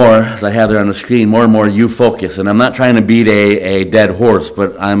more and more, as I have there on the screen, more and more you focus. And I'm not trying to beat a dead horse,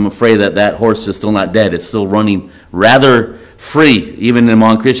 but I'm afraid that horse is still not dead. It's still running rather free, even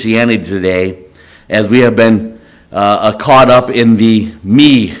among Christianity today, as we have been caught up in the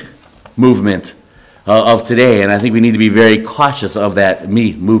me movement of today, and I think we need to be very cautious of that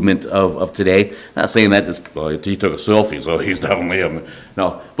me movement of today. Not saying that well, he took a selfie, so he's definitely him.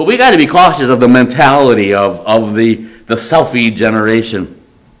 No, but we got to be cautious of the mentality of the selfie generation.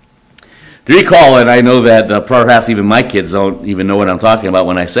 To recall, and I know that perhaps even my kids don't even know what I'm talking about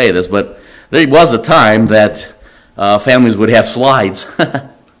when I say this, but there was a time that families would have slides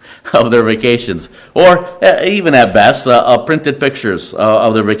of their vacations, or even at best, printed pictures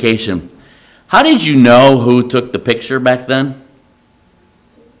of their vacation. How did you know who took the picture back then?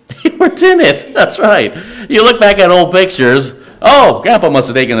 You weren't in it. That's right. You look back at old pictures. Oh, Grandpa must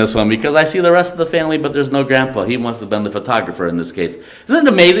have taken this one because I see the rest of the family, but there's no Grandpa. He must have been the photographer in this case. Isn't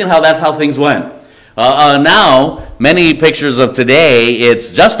it amazing how that's how things went? Now, many pictures of today,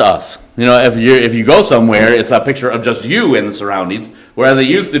 it's just us. You know, if you go somewhere, it's a picture of just you and the surroundings. Whereas it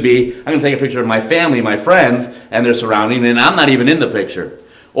used to be, I'm going to take a picture of my family, my friends, and their surrounding, and I'm not even in the picture.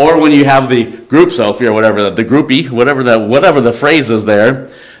 Or when you have the group selfie or whatever, the groupie, whatever the phrase is there,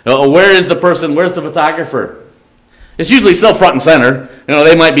 where is the person, where's the photographer? It's usually still front and center. You know,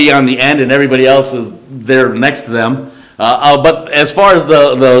 they might be on the end and everybody else is there next to them. But as far as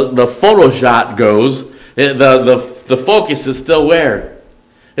the photo shot goes, the focus is still where?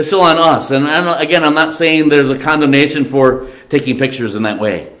 It's still on us. And again, I'm not saying there's a condemnation for taking pictures in that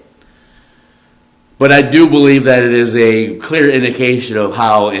way. But I do believe that it is a clear indication of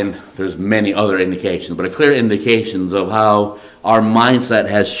how, and there's many other indications, but a clear indications of how our mindset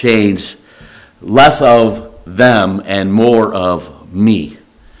has changed. Less of them and more of me.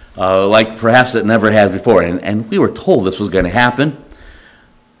 Like perhaps it never has before. And we were told this was going to happen.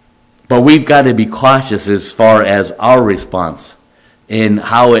 But we've got to be cautious as far as our response in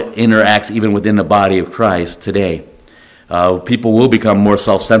how it interacts even within the body of Christ today. People will become more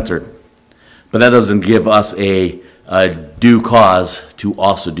self-centered. But that doesn't give us a due cause to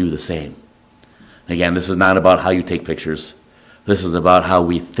also do the same. Again, this is not about how you take pictures. This is about how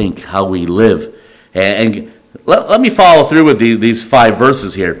we think, how we live. And let me follow through with these 5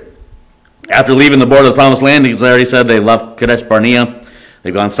 verses here. After leaving the border of the Promised Land, as I already said, they left Kadesh Barnea.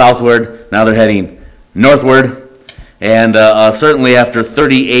 They've gone southward. Now they're heading northward. And certainly after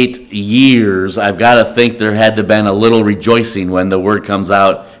 38 years, I've got to think there had to have been a little rejoicing when the word comes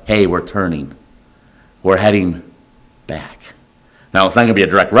out, hey, we're turning. We're heading back. Now, it's not going to be a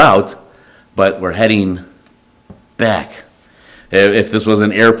direct route, but we're heading back. If this was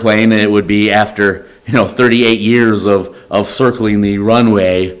an airplane, it would be after 38 years of circling the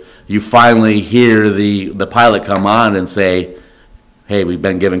runway, you finally hear the pilot come on and say, hey, we've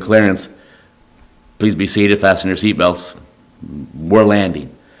been given clearance. Please be seated, fasten your seatbelts. We're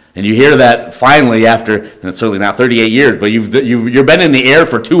landing. And you hear that finally after, and it's certainly not 38 years, but you've been in the air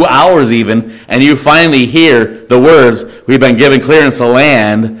for 2 hours even, and you finally hear the words, we've been given clearance to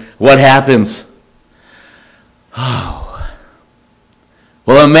land. What happens? Oh.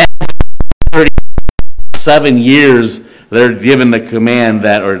 Well, imagine 37 years they're given the command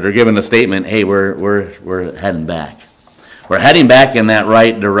that, or they're given the statement, hey, we're heading back. We're heading back in that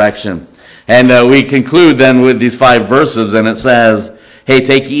right direction. And we conclude then with these 5 verses, and it says, hey,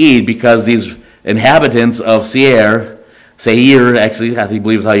 take heed, because these inhabitants of Seir, actually, I think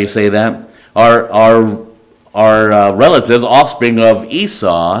believes how you say that, are relatives, offspring of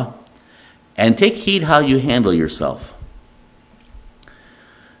Esau, and take heed how you handle yourself.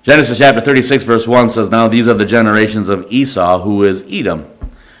 Genesis chapter 36, verse 1 says, now these are the generations of Esau, who is Edom.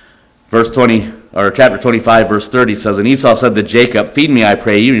 Chapter 25, verse 30 says, and Esau said to Jacob, feed me, I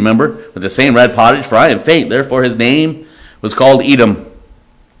pray you, remember, with the same red pottage, for I am faint. Therefore his name was called Edom.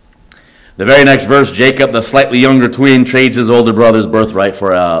 The very next verse, Jacob, the slightly younger twin, trades his older brother's birthright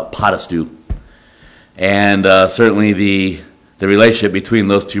for a pot of stew. And certainly the relationship between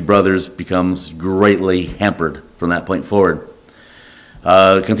those 2 brothers becomes greatly hampered from that point forward.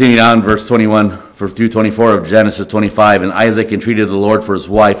 Continuing on, verse 21 through 24 of Genesis 25, and Isaac entreated the Lord for his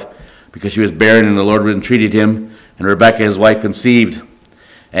wife, because she was barren, and the Lord entreated him, and Rebekah his wife conceived.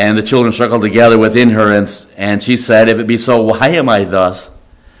 And the children struggled together within her, and she said, if it be so, why am I thus?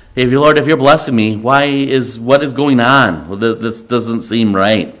 Lord, if you're blessing me, what is going on? Well, this doesn't seem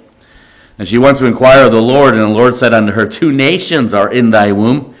right. And she went to inquire of the Lord, and the Lord said unto her, 2 nations are in thy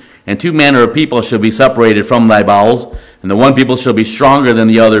womb, and 2 manner of people shall be separated from thy bowels, and the one people shall be stronger than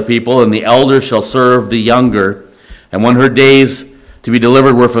the other people, and the elder shall serve the younger. And when her days to be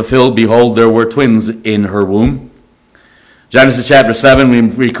delivered were fulfilled, behold, there were twins in her womb. Genesis chapter 7, we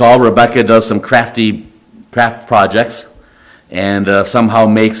recall Rebekah does some craft projects, and somehow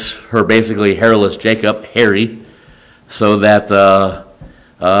makes her basically hairless Jacob hairy, so that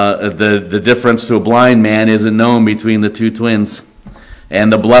The difference to a blind man isn't known between the two twins.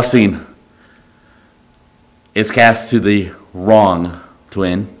 And the blessing is cast to the wrong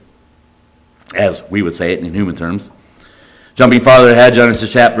twin, as we would say it in human terms. Jumping farther ahead,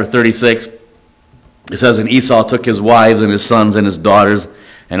 Genesis chapter 36, it says, "And Esau took his wives and his sons and his daughters,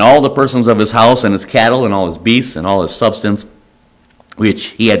 and all the persons of his house, and his cattle, and all his beasts, and all his substance, which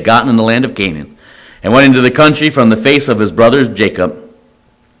he had gotten in the land of Canaan, and went into the country from the face of his brother Jacob.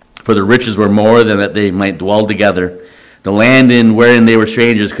 For the riches were more than that they might dwell together. The land in wherein they were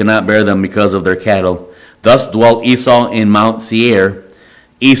strangers could not bear them because of their cattle. Thus dwelt Esau in Mount Seir."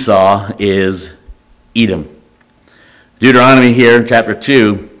 Esau is Edom. Deuteronomy here, chapter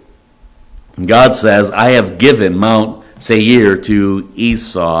 2, God says, "I have given Mount Seir to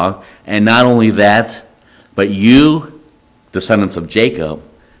Esau, and not only that, but you, descendants of Jacob,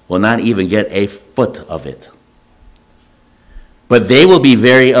 will not even get a foot of it. But they will be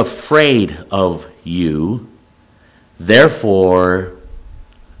very afraid of you. Therefore,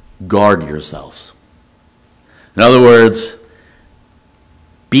 guard yourselves." In other words,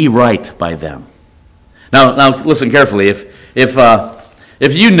 be right by them. Now listen carefully. If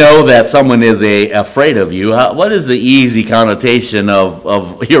you know that someone is afraid of you, what is the easy connotation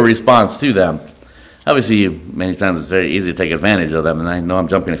of your response to them? Obviously, many times it's very easy to take advantage of them, and I know I'm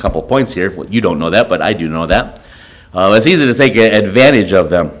jumping a couple points here. Well, you don't know that, but I do know that. It's easy to take advantage of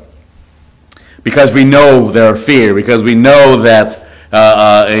them because we know their fear, because we know that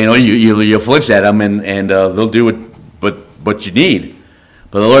you flinch at them and they'll do what you need.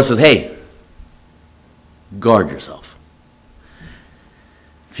 But the Lord says, hey, guard yourself.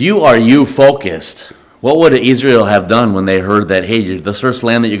 If you are you-focused, what would Israel have done when they heard that, hey, the first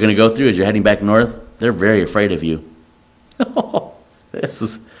land that you're going to go through as you're heading back north? They're very afraid of you. This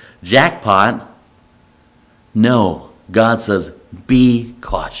is jackpot. No, God says, be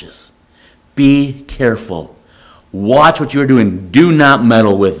cautious. Be careful. Watch what you're doing. Do not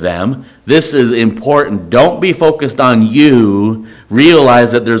meddle with them. This is important. Don't be focused on you.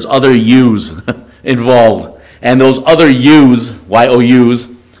 Realize that there's other yous involved. And those other yous, Y-O-U's,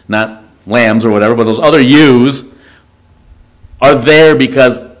 not lambs or whatever, but those other yous are there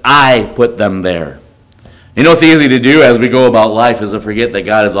because I put them there. You know what's easy to do as we go about life is to forget that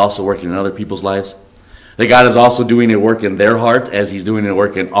God is also working in other people's lives. That God is also doing a work in their heart as He's doing a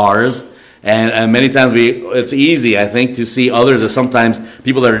work in ours. And many times it's easy, I think, to see others as sometimes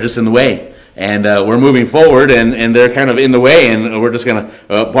people that are just in the way. And we're moving forward, and they're kind of in the way, and we're just going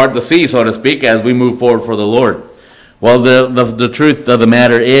to part the sea, so to speak, as we move forward for the Lord. Well, the truth of the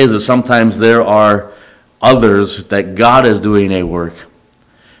matter is sometimes there are others that God is doing a work.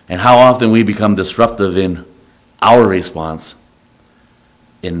 And how often we become disruptive in our response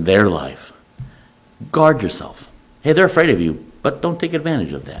in their life. Guard yourself. Hey, they're afraid of you, but don't take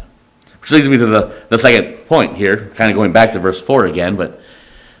advantage of that. Which leads me to the second point here, kind of going back to verse 4 again, but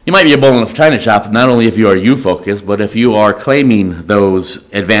you might be a bull in a china shop, not only if you are you-focused, but if you are claiming those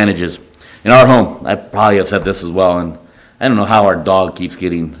advantages. In our home, I probably have said this as well, and I don't know how our dog keeps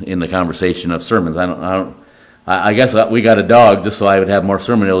getting in the conversation of sermons. I guess we got a dog just so I would have more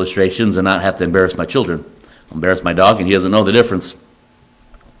sermon illustrations and not have to embarrass my children. I'll embarrass my dog, and he doesn't know the difference.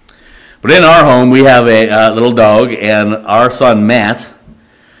 But in our home, we have a little dog, and our son, Matt,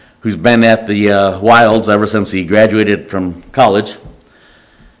 who's been at the Wilds ever since he graduated from college,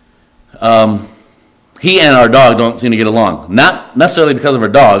 he and our dog don't seem to get along. Not necessarily because of our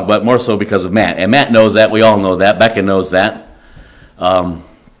dog, but more so because of Matt. And Matt knows that. We all know that. Becca knows that.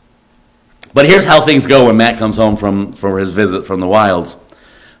 But here's how things go when Matt comes home from his visit from the Wilds.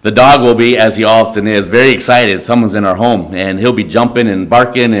 The dog will be, as he often is, very excited. Someone's in our home, and he'll be jumping and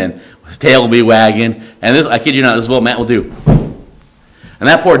barking, and his tail will be wagging. And this, I kid you not, this is what Matt will do. And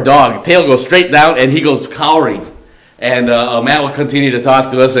that poor dog, tail goes straight down, and he goes cowering. And Matt will continue to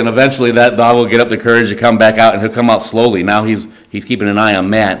talk to us, and eventually that dog will get up the courage to come back out, and he'll come out slowly. Now he's keeping an eye on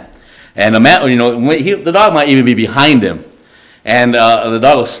Matt. And Matt, the dog might even be behind him. And the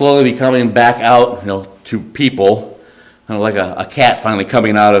dog will slowly be coming back out, to people, kind of like a cat finally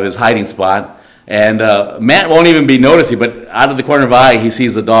coming out of his hiding spot. And Matt won't even be noticing, but out of the corner of his eye, he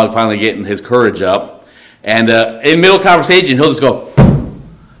sees the dog finally getting his courage up. And in middle conversation, he'll just go,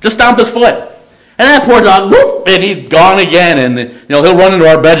 just stomp his foot. And that poor dog, whoop, and he's gone again. And he'll run into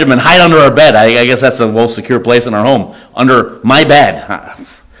our bedroom and hide under our bed. I guess that's the most secure place in our home, under my bed.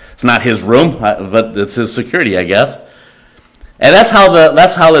 It's not his room, but it's his security, I guess. And that's how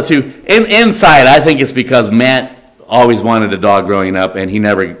the two inside. I think it's because Matt always wanted a dog growing up, and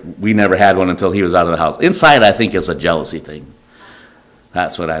we never had one until he was out of the house. Inside, I think it's a jealousy thing.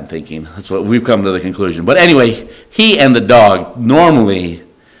 That's what I'm thinking. That's what we've come to the conclusion. But anyway, he and the dog normally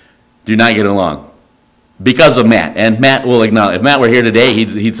do not get along because of Matt. And Matt will acknowledge. If Matt were here today,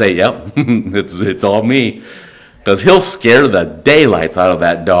 he'd say, "Yep, it's all me," because he'll scare the daylights out of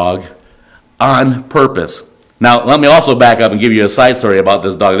that dog on purpose. Now, let me also back up and give you a side story about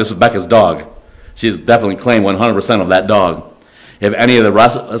this dog. This is Becca's dog. She's definitely claimed 100% of that dog. If any of the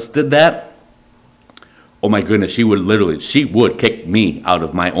rest of us did that, oh my goodness, she would kick me out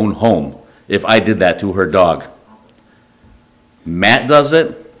of my own home if I did that to her dog. Matt does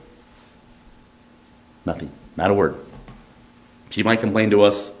it, nothing, not a word. She might complain to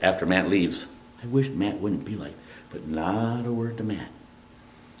us after Matt leaves. I wish Matt wouldn't be like, but not a word to Matt.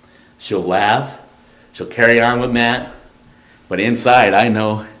 She'll laugh, she'll carry on with Matt, but inside I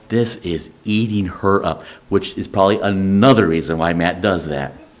know this is eating her up, which is probably another reason why Matt does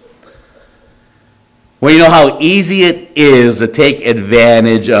that. Well, you know how easy it is to take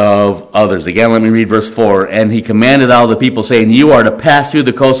advantage of others. Again, let me read verse 4. And he commanded all the people, saying, You are to pass through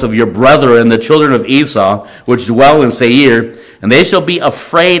the coasts of your brethren, the children of Esau, which dwell in Seir, and they shall be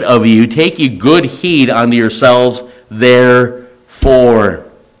afraid of you. Take ye good heed unto yourselves therefore.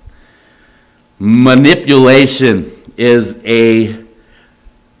 Manipulation is a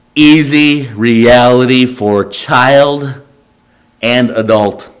easy reality for child and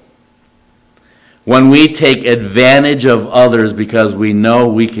adult. When we take advantage of others because we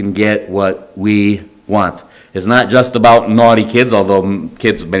know we can get what we want. It's not just about naughty kids, although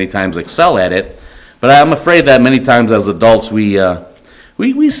kids many times excel at it. But I'm afraid that many times as adults we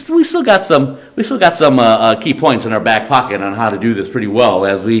still got some key points in our back pocket on how to do this pretty well.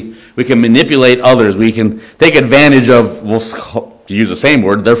 As we can manipulate others, we can take advantage of, to use the same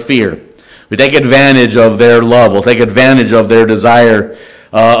word, their fear. We take advantage of their love. We'll take advantage of their desire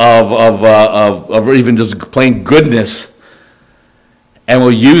of even just plain goodness, and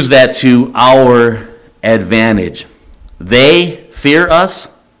we'll use that to our advantage. They fear us.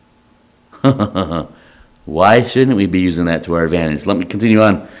 Why shouldn't we be using that to our advantage? Let me continue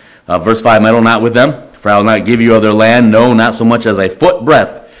on. Verse 5, Meddle not with them, for I will not give you of their land, no, not so much as a foot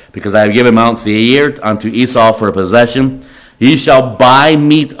breadth, because I have given Mount Seir unto Esau for a possession. Ye shall buy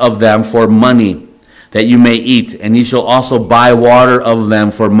meat of them for money, that you may eat, and ye shall also buy water of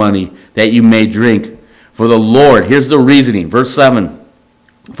them for money, that you may drink. For the Lord, here's the reasoning, verse 7,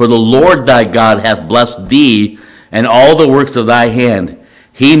 For the Lord thy God hath blessed thee and all the works of thy hand.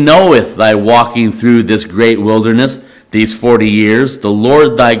 He knoweth thy walking through this great wilderness, these 40 years. The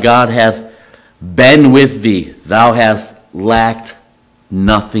Lord thy God hath been with thee. Thou hast lacked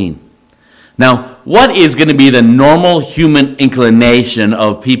nothing. Now, what is going to be the normal human inclination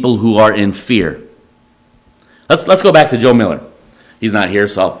of people who are in fear? Let's go back to Joe Miller. He's not here,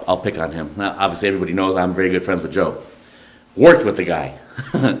 so I'll pick on him. Now, obviously, everybody knows I'm very good friends with Joe. Worked with the guy,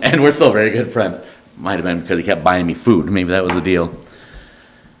 and we're still very good friends. Might have been because he kept buying me food. Maybe that was the deal.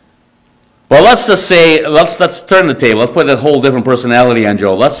 Well, let's just say, let's turn the table. Let's put a whole different personality on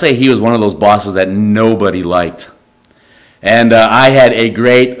Joe. Let's say he was one of those bosses that nobody liked. And I had a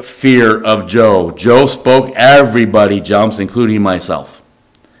great fear of Joe. Joe spoke, everybody jumps, including myself.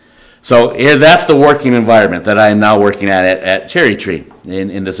 So that's the working environment that I am now working at Cherry Tree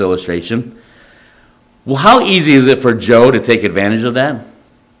in this illustration. Well, how easy is it for Joe to take advantage of that?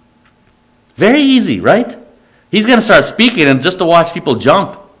 Very easy, right? He's going to start speaking and just to watch people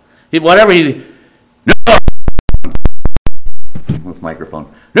jump. This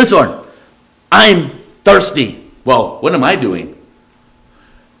microphone. Newthorn, I'm thirsty. Well, what am I doing?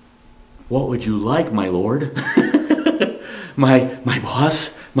 What would you like, my lord? my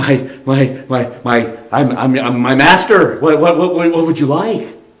boss, my master. What would you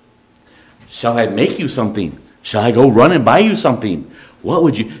like? Shall I make you something? Shall I go run and buy you something? What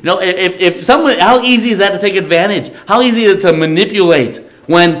would you? You know, if someone, how easy is that to take advantage? How easy is it to manipulate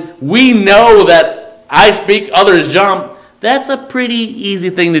when we know that I speak, others jump? That's a pretty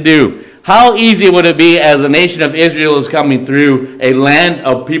easy thing to do. How easy would it be as a nation of Israel is coming through a land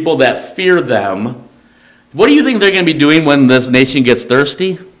of people that fear them? What do you think they're going to be doing when this nation gets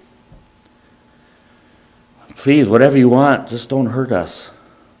thirsty? Please, whatever you want, just don't hurt us.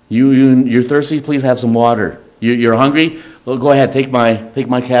 You're thirsty, please have some water. You're hungry? Well, go ahead, take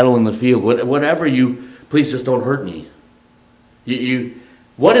my cattle in the field. Whatever you, please just don't hurt me.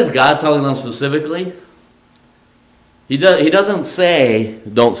 What is God telling them specifically? He doesn't say,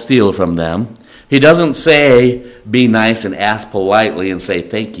 don't steal from them. He doesn't say, be nice and ask politely and say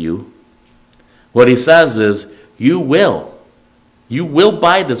thank you. What he says is, you will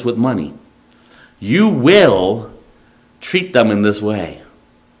buy this with money. You will treat them in this way.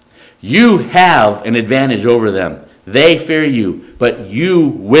 You have an advantage over them. They fear you, but you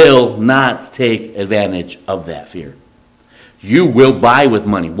will not take advantage of that fear. you will buy with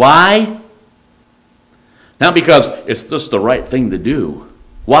money. Why? Not because it's just the right thing to do.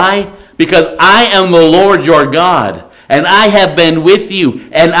 Why? Because I am the Lord your God, and I have been with you,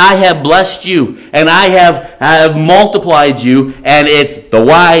 and I have blessed you, and I have multiplied you, and the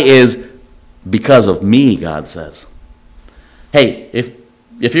why is because of me, God says. Hey,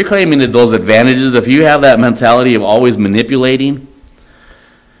 if you're claiming that those advantages, if you have that mentality of always manipulating,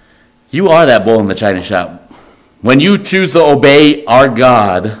 you are that bull in the china shop. When you choose to obey our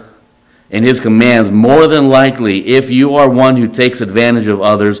God and his commands, more than likely, if you are one who takes advantage of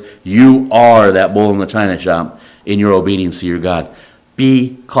others, you are that bull in the china shop in your obedience to your God.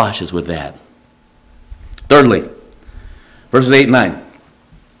 Be cautious with that. Thirdly, verses 8 and 9.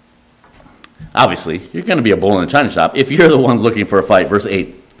 Obviously, you're going to be a bull in the china shop if you're the ones looking for a fight. Verse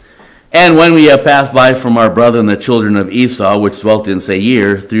 8. And when we have passed by from our brethren the children of Esau, which dwelt in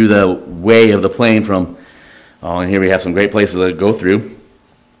Seir, through the way of the plain from, and here we have some great places to go through,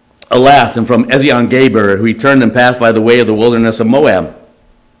 Elath, and from Ezion-Geber, we turned and passed by the way of the wilderness of Moab.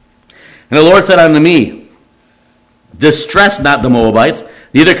 And the Lord said unto me, distress not the Moabites,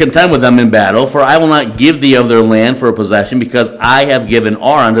 neither contend with them in battle, for I will not give thee of their land for a possession, because I have given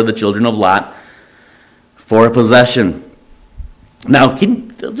Ar unto the children of Lot for a possession. Now,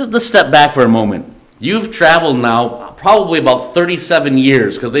 let's step back for a moment. You've traveled now probably about 37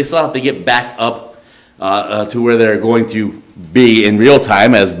 years, because they still have to get back up to where they're going to be in real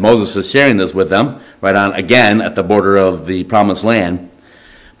time, as Moses is sharing this with them, right on, again, at the border of the Promised Land.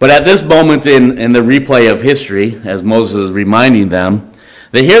 But at this moment in the replay of history, as Moses is reminding them,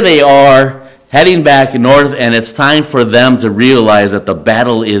 that here they are heading back north, and it's time for them to realize that the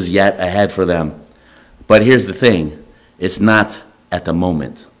battle is yet ahead for them. But here's the thing, it's not at the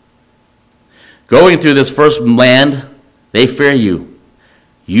moment. Going through this first land, they fear you.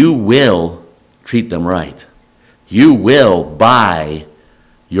 You will treat them right. You will buy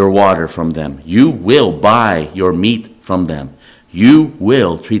your water from them. You will buy your meat from them. You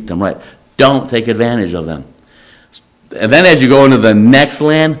will treat them right. Don't take advantage of them. And then as you go into the next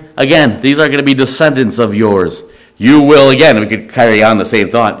land, again, these are going to be descendants of yours. You will, again, we could carry on the same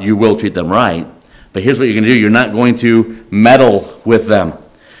thought, you will treat them right. But here's what you're going to do. You're not going to meddle with them.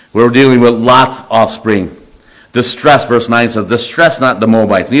 We're dealing with Lot's offspring. Distress, verse 9 says, distress not the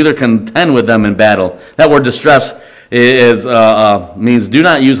Moabites, neither contend with them in battle. That word distress means do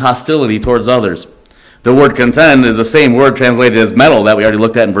not use hostility towards others. The word contend is the same word translated as meddle that we already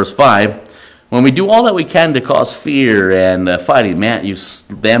looked at in verse 5. When we do all that we can to cause fear and fighting, Matt, you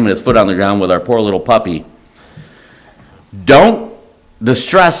slamming his foot on the ground with our poor little puppy. Don't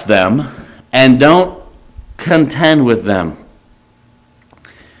distress them and don't contend with them.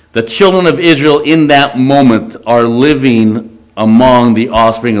 The children of Israel in that moment are living among the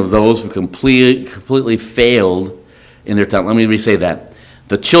offspring of those who completely failed in their time. Let me re-say that.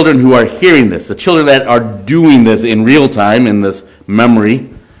 The children who are hearing this, the children that are doing this in real time, in this memory,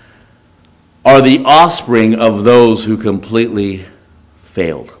 are the offspring of those who completely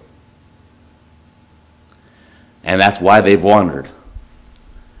failed. And that's why they've wandered.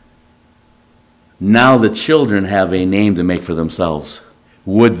 Now the children have a name to make for themselves.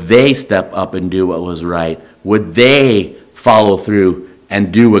 Would they step up and do what was right? Would they follow through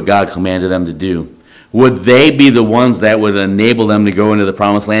and do what God commanded them to do? Would they be the ones that would enable them to go into the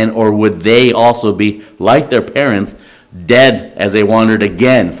Promised Land? Or would they also be, like their parents, dead as they wandered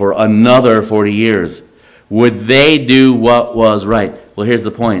again for another 40 years? Would they do what was right? Well, here's the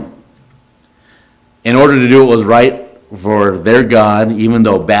point. In order to do what was right for their God, even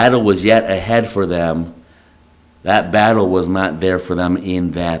though battle was yet ahead for them, that battle was not there for them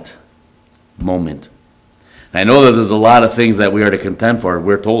in that moment. And I know that there's a lot of things that we are to contend for.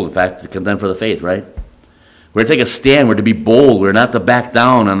 We're told, in fact, to contend for the faith, right? We're to take a stand. We're to be bold. We're not to back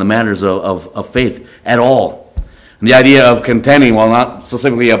down on the matters of faith at all. And the idea of contending, while not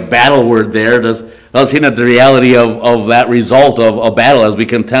specifically a battle word there, does hint at the reality of that result of a battle as we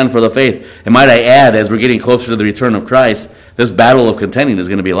contend for the faith. And might I add, as we're getting closer to the return of Christ, this battle of contending is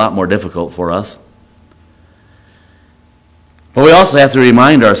going to be a lot more difficult for us. But we also have to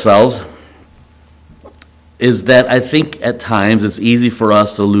remind ourselves is that I think at times it's easy for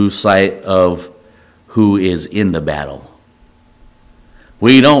us to lose sight of who is in the battle.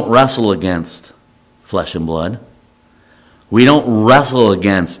 We don't wrestle against flesh and blood. We don't wrestle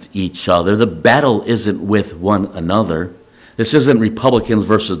against each other. The battle isn't with one another. This isn't Republicans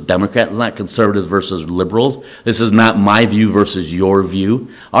versus Democrats. It's not conservatives versus liberals. This is not my view versus your view.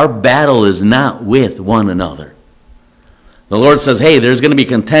 Our battle is not with one another. The Lord says, hey, there's going to be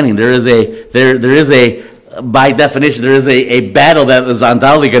contending. There is a by definition, there is a battle that is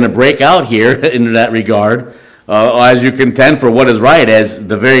undoubtedly going to break out here in that regard. as you contend for what is right, as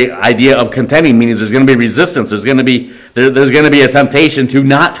the very idea of contending means there's going to be resistance. There's going to be a temptation to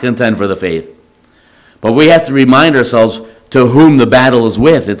not contend for the faith. But we have to remind ourselves to whom the battle is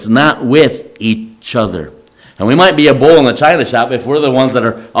with. It's not with each other. And we might be a bull in the china shop if we're the ones that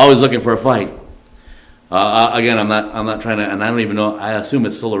are always looking for a fight. Again, I'm not trying to, and I don't even know. I assume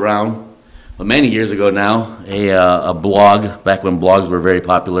it's still around. But many years ago now, a blog, back when blogs were very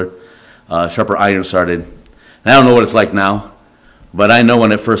popular, Sharper Iron started. And I don't know what it's like now, but I know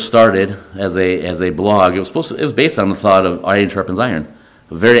when it first started as a blog, it was based on the thought of iron sharpens iron,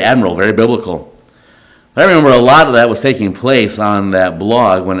 very admirable, very biblical. But I remember a lot of that was taking place on that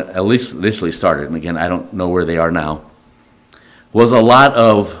blog when it at least initially started. And again, I don't know where they are now. Was a lot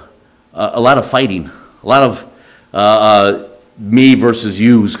of fighting, a lot of me versus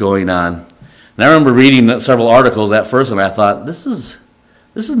yous going on. And I remember reading several articles at first, and I thought, this is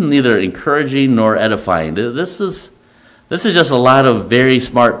neither encouraging nor edifying. This is just a lot of very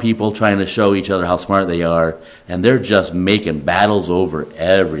smart people trying to show each other how smart they are, and they're just making battles over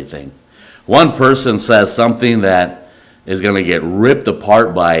everything. One person says something that is going to get ripped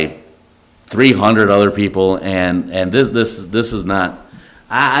apart by 300 other people, and this is not.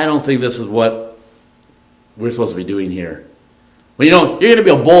 I don't think this is what we're supposed to be doing here. Well, you're going to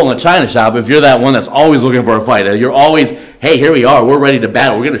be a bull in a china shop if you're that one that's always looking for a fight. You're always, hey, here we are. We're ready to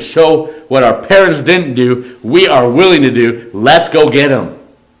battle. We're going to show what our parents didn't do. We are willing to do. Let's go get them.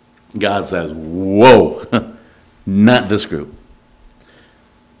 God says, whoa, not this group.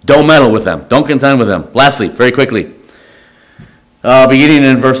 Don't meddle with them. Don't contend with them. Lastly, very quickly, beginning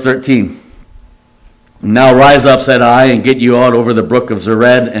in verse 13. Now rise up, said I, and get you out over the brook of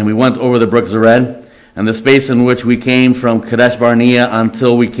Zered. And we went over the brook Zered. And the space in which we came from Kadesh Barnea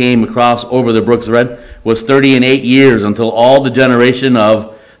until we came across over the brook Zered was 38 years, until all the generation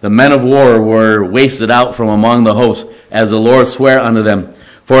of the men of war were wasted out from among the hosts, as the Lord sware unto them.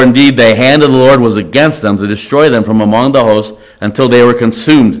 For indeed the hand of the Lord was against them to destroy them from among the hosts until they were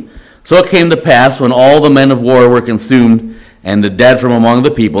consumed. So it came to pass, when all the men of war were consumed, and the dead from among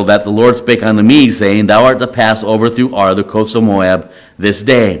the people, that the Lord spake unto me, saying, Thou art to pass over through Ar, the coast of Moab, this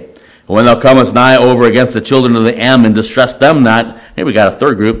day. When thou comest nigh over against the children of the Ammon, distress them not. Here we got a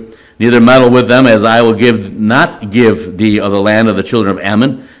third group. Neither meddle with them, as I will not give thee of the land of the children of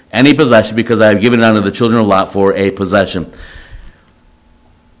Ammon any possession, because I have given it unto the children of Lot for a possession.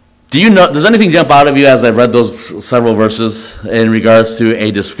 Does anything jump out of you as I've read those several verses in regards to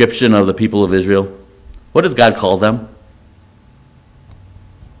a description of the people of Israel? What does God call them?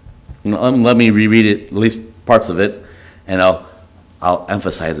 Let me reread it, at least parts of it, and I'll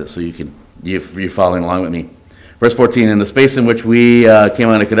emphasize it so you're following along with me. Verse 14, in the space in which we came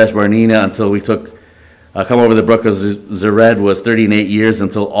out of Kadesh Barnea until we come over the brook of Zered was 38 years,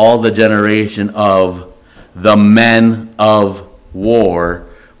 until all the generation of the men of war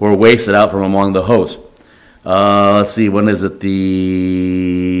were wasted out from among the hosts. Let's see, when is it?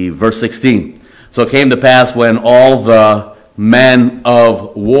 Verse 16. So it came to pass, when all the men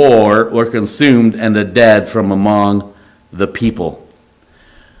of war were consumed, and the dead from among the people.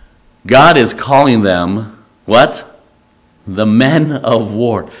 God is calling them, what? The men of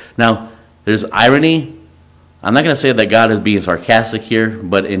war. Now, there's irony. I'm not going to say that God is being sarcastic here,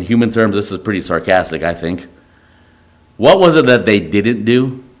 but in human terms, this is pretty sarcastic, I think. What was it that they didn't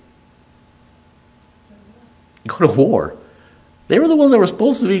do? Go to war. They were the ones that were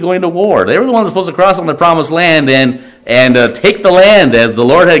supposed to be going to war. They were the ones that were supposed to cross on the promised land and take the land as the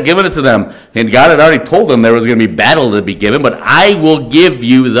Lord had given it to them. And God had already told them there was going to be battle to be given, but I will give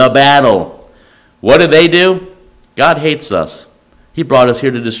you the battle. What did they do? God hates us. He brought us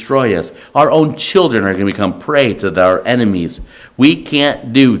here to destroy us. Our own children are going to become prey to our enemies. We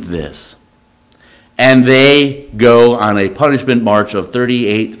can't do this. And they go on a punishment march of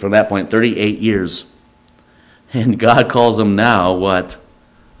 38 years. And God calls them now, what?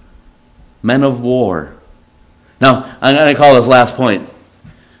 Men of war. Now, I'm going to call this last point.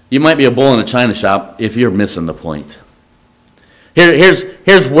 You might be a bull in a china shop if you're missing the point. Here's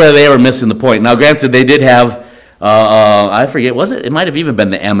where they were missing the point. Now, granted, they did have, I forget, it might have even been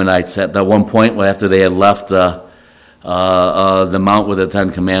the Ammonites at that one point after they had left the mount with the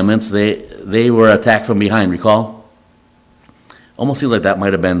Ten Commandments. They were attacked from behind, recall? Almost seems like that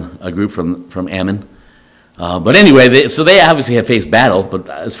might have been a group from Ammon. But anyway, they obviously had faced battle, but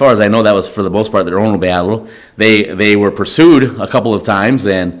as far as I know, that was for the most part their own battle. They were pursued a couple of times,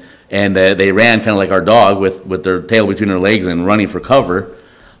 and they ran kind of like our dog with their tail between their legs and running for cover.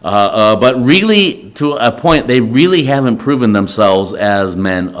 But really, to a point, they really haven't proven themselves as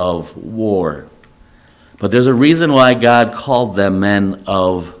men of war. But there's a reason why God called them men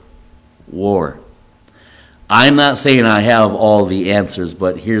of war. I'm not saying I have all the answers,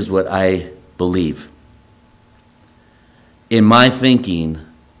 but here's what I believe. In my thinking,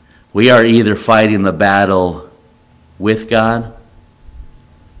 we are either fighting the battle with God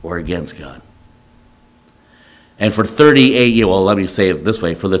or against God. And for 38 years, well, let me say it this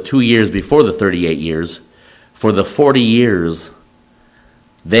way, for the 2 years before the 38 years, for the 40 years,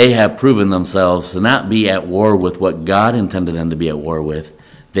 they have proven themselves to not be at war with what God intended them to be at war with.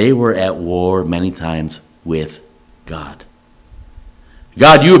 They were at war many times with God.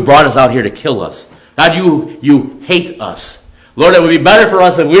 God, you brought us out here to kill us. God, you hate us. Lord, it would be better for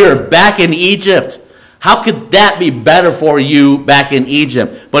us if we were back in Egypt. How could that be better for you back in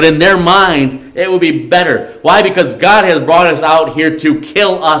Egypt? But in their minds, it would be better. Why? Because God has brought us out here to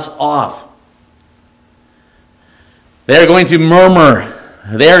kill us off. They're going to murmur.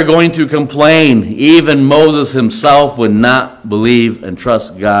 They're going to complain. Even Moses himself would not believe and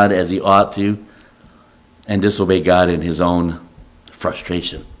trust God as he ought to and disobey God in his own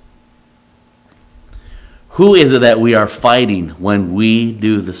frustration. Who is it that we are fighting when we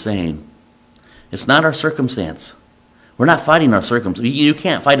do the same? It's not our circumstance. We're not fighting our circumstance. You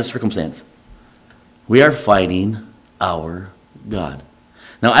can't fight a circumstance. We are fighting our God.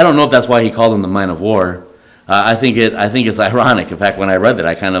 Now, I don't know if that's why he called them the men of war. I think it's ironic. In fact, when I read that,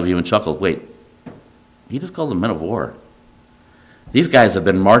 I kind of even chuckled. Wait, he just called them men of war. These guys have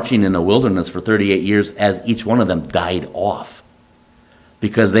been marching in the wilderness for 38 years as each one of them died off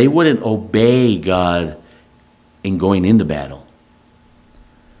because they wouldn't obey God in going into battle.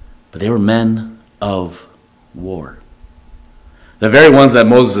 But they were men of war. The very ones that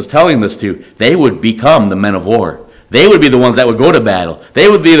Moses is telling this to, they would become the men of war. They would be the ones that would go to battle. They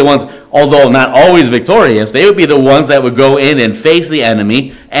would be the ones, although not always victorious, they would be the ones that would go in and face the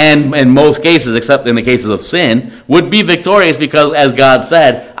enemy, and in most cases, except in the cases of sin, would be victorious because, as God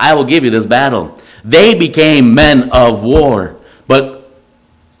said, I will give you this battle. They became men of war. But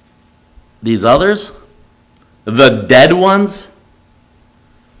these others, the dead ones,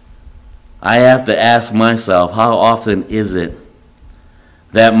 I have to ask myself, how often is it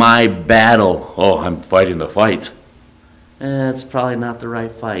that my battle, I'm fighting the fight. It's probably not the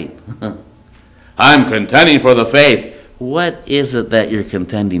right fight. I'm contending for the faith. What is it that you're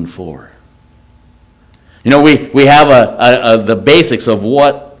contending for? You know, we have the basics of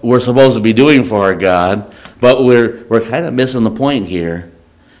what we're supposed to be doing for our God, but we're kind of missing the point here.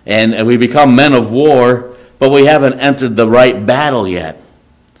 And we become men of war, but we haven't entered the right battle yet.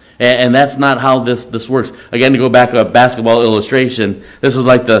 And that's not how this works. Again, to go back to a basketball illustration, this is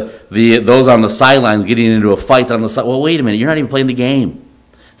like those on the sidelines getting into a fight on the side. Well, wait a minute, you're not even playing the game.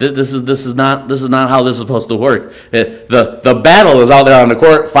 This is not how this is supposed to work. The battle is out there on the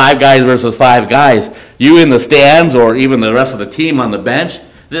court, 5 guys versus 5 guys. You in the stands or even the rest of the team on the bench.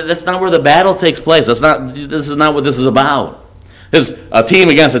 That's not where the battle takes place. This is not what this is about. There's a team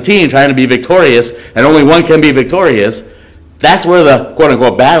against a team trying to be victorious, and only one can be victorious. That's where the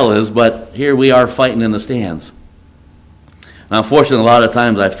quote-unquote battle is, but here we are fighting in the stands. Now, unfortunately, a lot of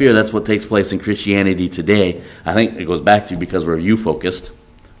times I fear that's what takes place in Christianity today. I think it goes back to because we're you-focused,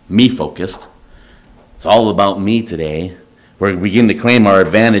 me-focused. It's all about me today. We begin to claim our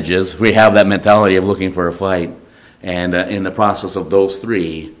advantages. We have that mentality of looking for a fight. And in the process of those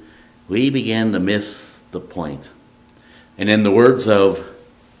 3, we begin to miss the point. And in the words of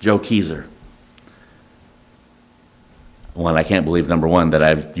Joe Keyser, one, I can't believe, number one, that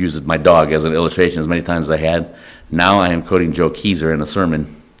I've used my dog as an illustration as many times as I had. Now I am quoting Joe Keyser in a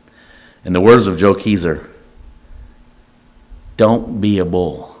sermon. In the words of Joe Keyser, don't be a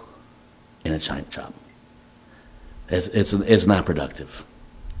bull in a china shop. It's not productive.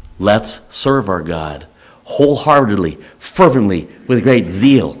 Let's serve our God wholeheartedly, fervently, with great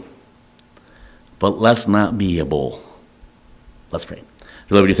zeal. But let's not be a bull. Let's pray.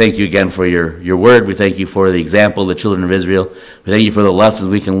 Lord, we thank you again for your word. We thank you for the example of the children of Israel. We thank you for the lessons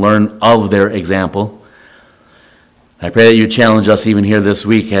we can learn of their example. I pray that you challenge us even here this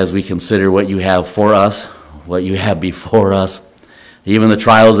week as we consider what you have for us, what you have before us, even the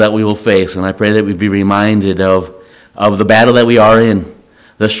trials that we will face. And I pray that we be reminded of the battle that we are in,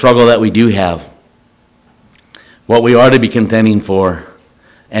 the struggle that we do have, what we are to be contending for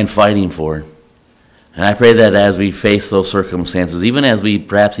and fighting for. And I pray that as we face those circumstances, even as we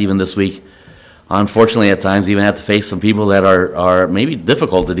perhaps even this week, unfortunately at times, even have to face some people that are maybe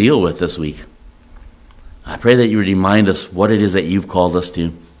difficult to deal with this week, I pray that you would remind us what it is that you've called us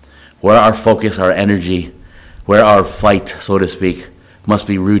to, where our focus, our energy, where our fight, so to speak, must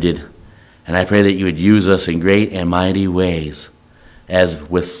be rooted. And I pray that you would use us in great and mighty ways, as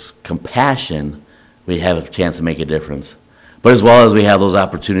with compassion we have a chance to make a difference. But as well as we have those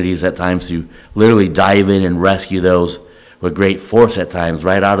opportunities at times to literally dive in and rescue those with great force at times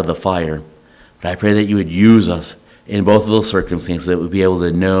right out of the fire. But I pray that you would use us in both of those circumstances, that we'd be able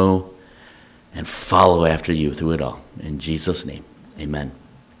to know and follow after you through it all. In Jesus' name, amen.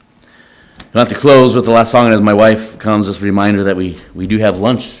 I'd like to close with the last song, and as my wife comes, just a reminder that we do have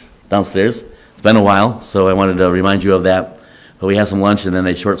lunch downstairs. It's been a while, so I wanted to remind you of that. But we have some lunch and then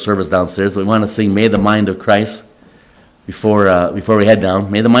a short service downstairs. But we want to sing May the Mind of Christ before we head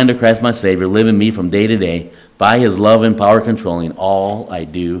down. May the mind of Christ my Savior live in me from day to day, by his love and power controlling all I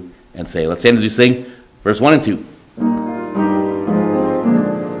do and say. Let's stand as we sing verse 1 and 2.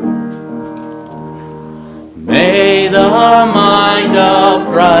 May the mind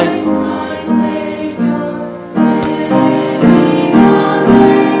of Christ My Savior,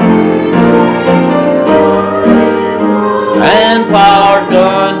 and power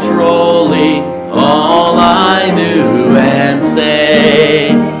controlling all I do and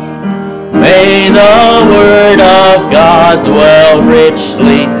say. May the word of God dwell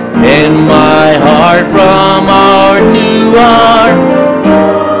richly in my heart from hour to hour.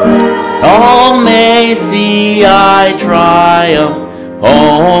 All may see I triumph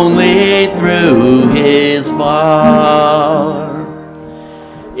only through his power.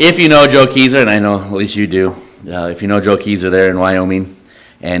 If you know Joe Keyser, and I know at least you do, if you know Joe Keyser there in Wyoming,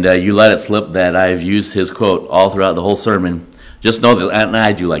 and you let it slip that I've used his quote all throughout the whole sermon, just know that, and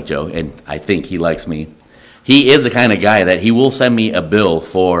I do like Joe, and I think he likes me. He is the kind of guy that he will send me a bill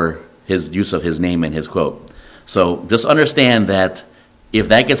for his use of his name and his quote. So just understand that if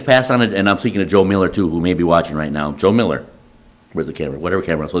that gets passed on, and I'm speaking to Joe Miller too, who may be watching right now. Joe Miller, where's the camera? Whatever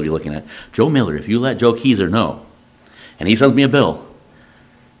camera I'm supposed to be looking at. Joe Miller, if you let Joe Keyser know, and he sends me a bill,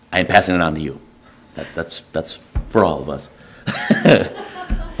 I am passing it on to you. That's for all of us.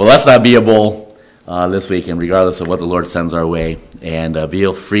 Well, let's not be a bull this weekend, regardless of what the Lord sends our way. And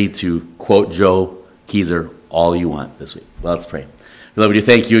feel free to quote Joe Keyser all you want this week. Well, let's pray. Beloved, we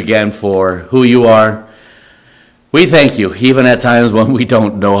thank you again for who you are. We thank you, even at times when we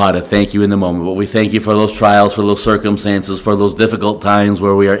don't know how to thank you in the moment. But we thank you for those trials, for those circumstances, for those difficult times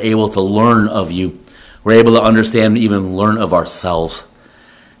where we are able to learn of you. We're able to understand, even learn of ourselves.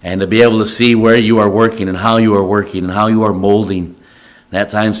 And to be able to see where you are working and how you are working and how you are molding. And at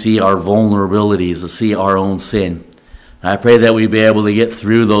times see our vulnerabilities, to see our own sin. And I pray that we be able to get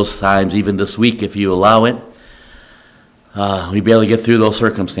through those times, even this week if you allow it. We'd be able to get through those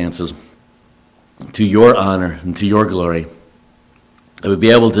circumstances to your honor and to your glory. That we'd be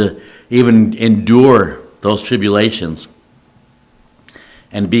able to even endure those tribulations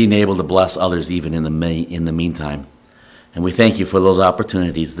and being able to bless others even in the meantime. And we thank you for those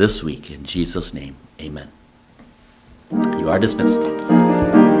opportunities this week. In Jesus' name, amen. You are dismissed.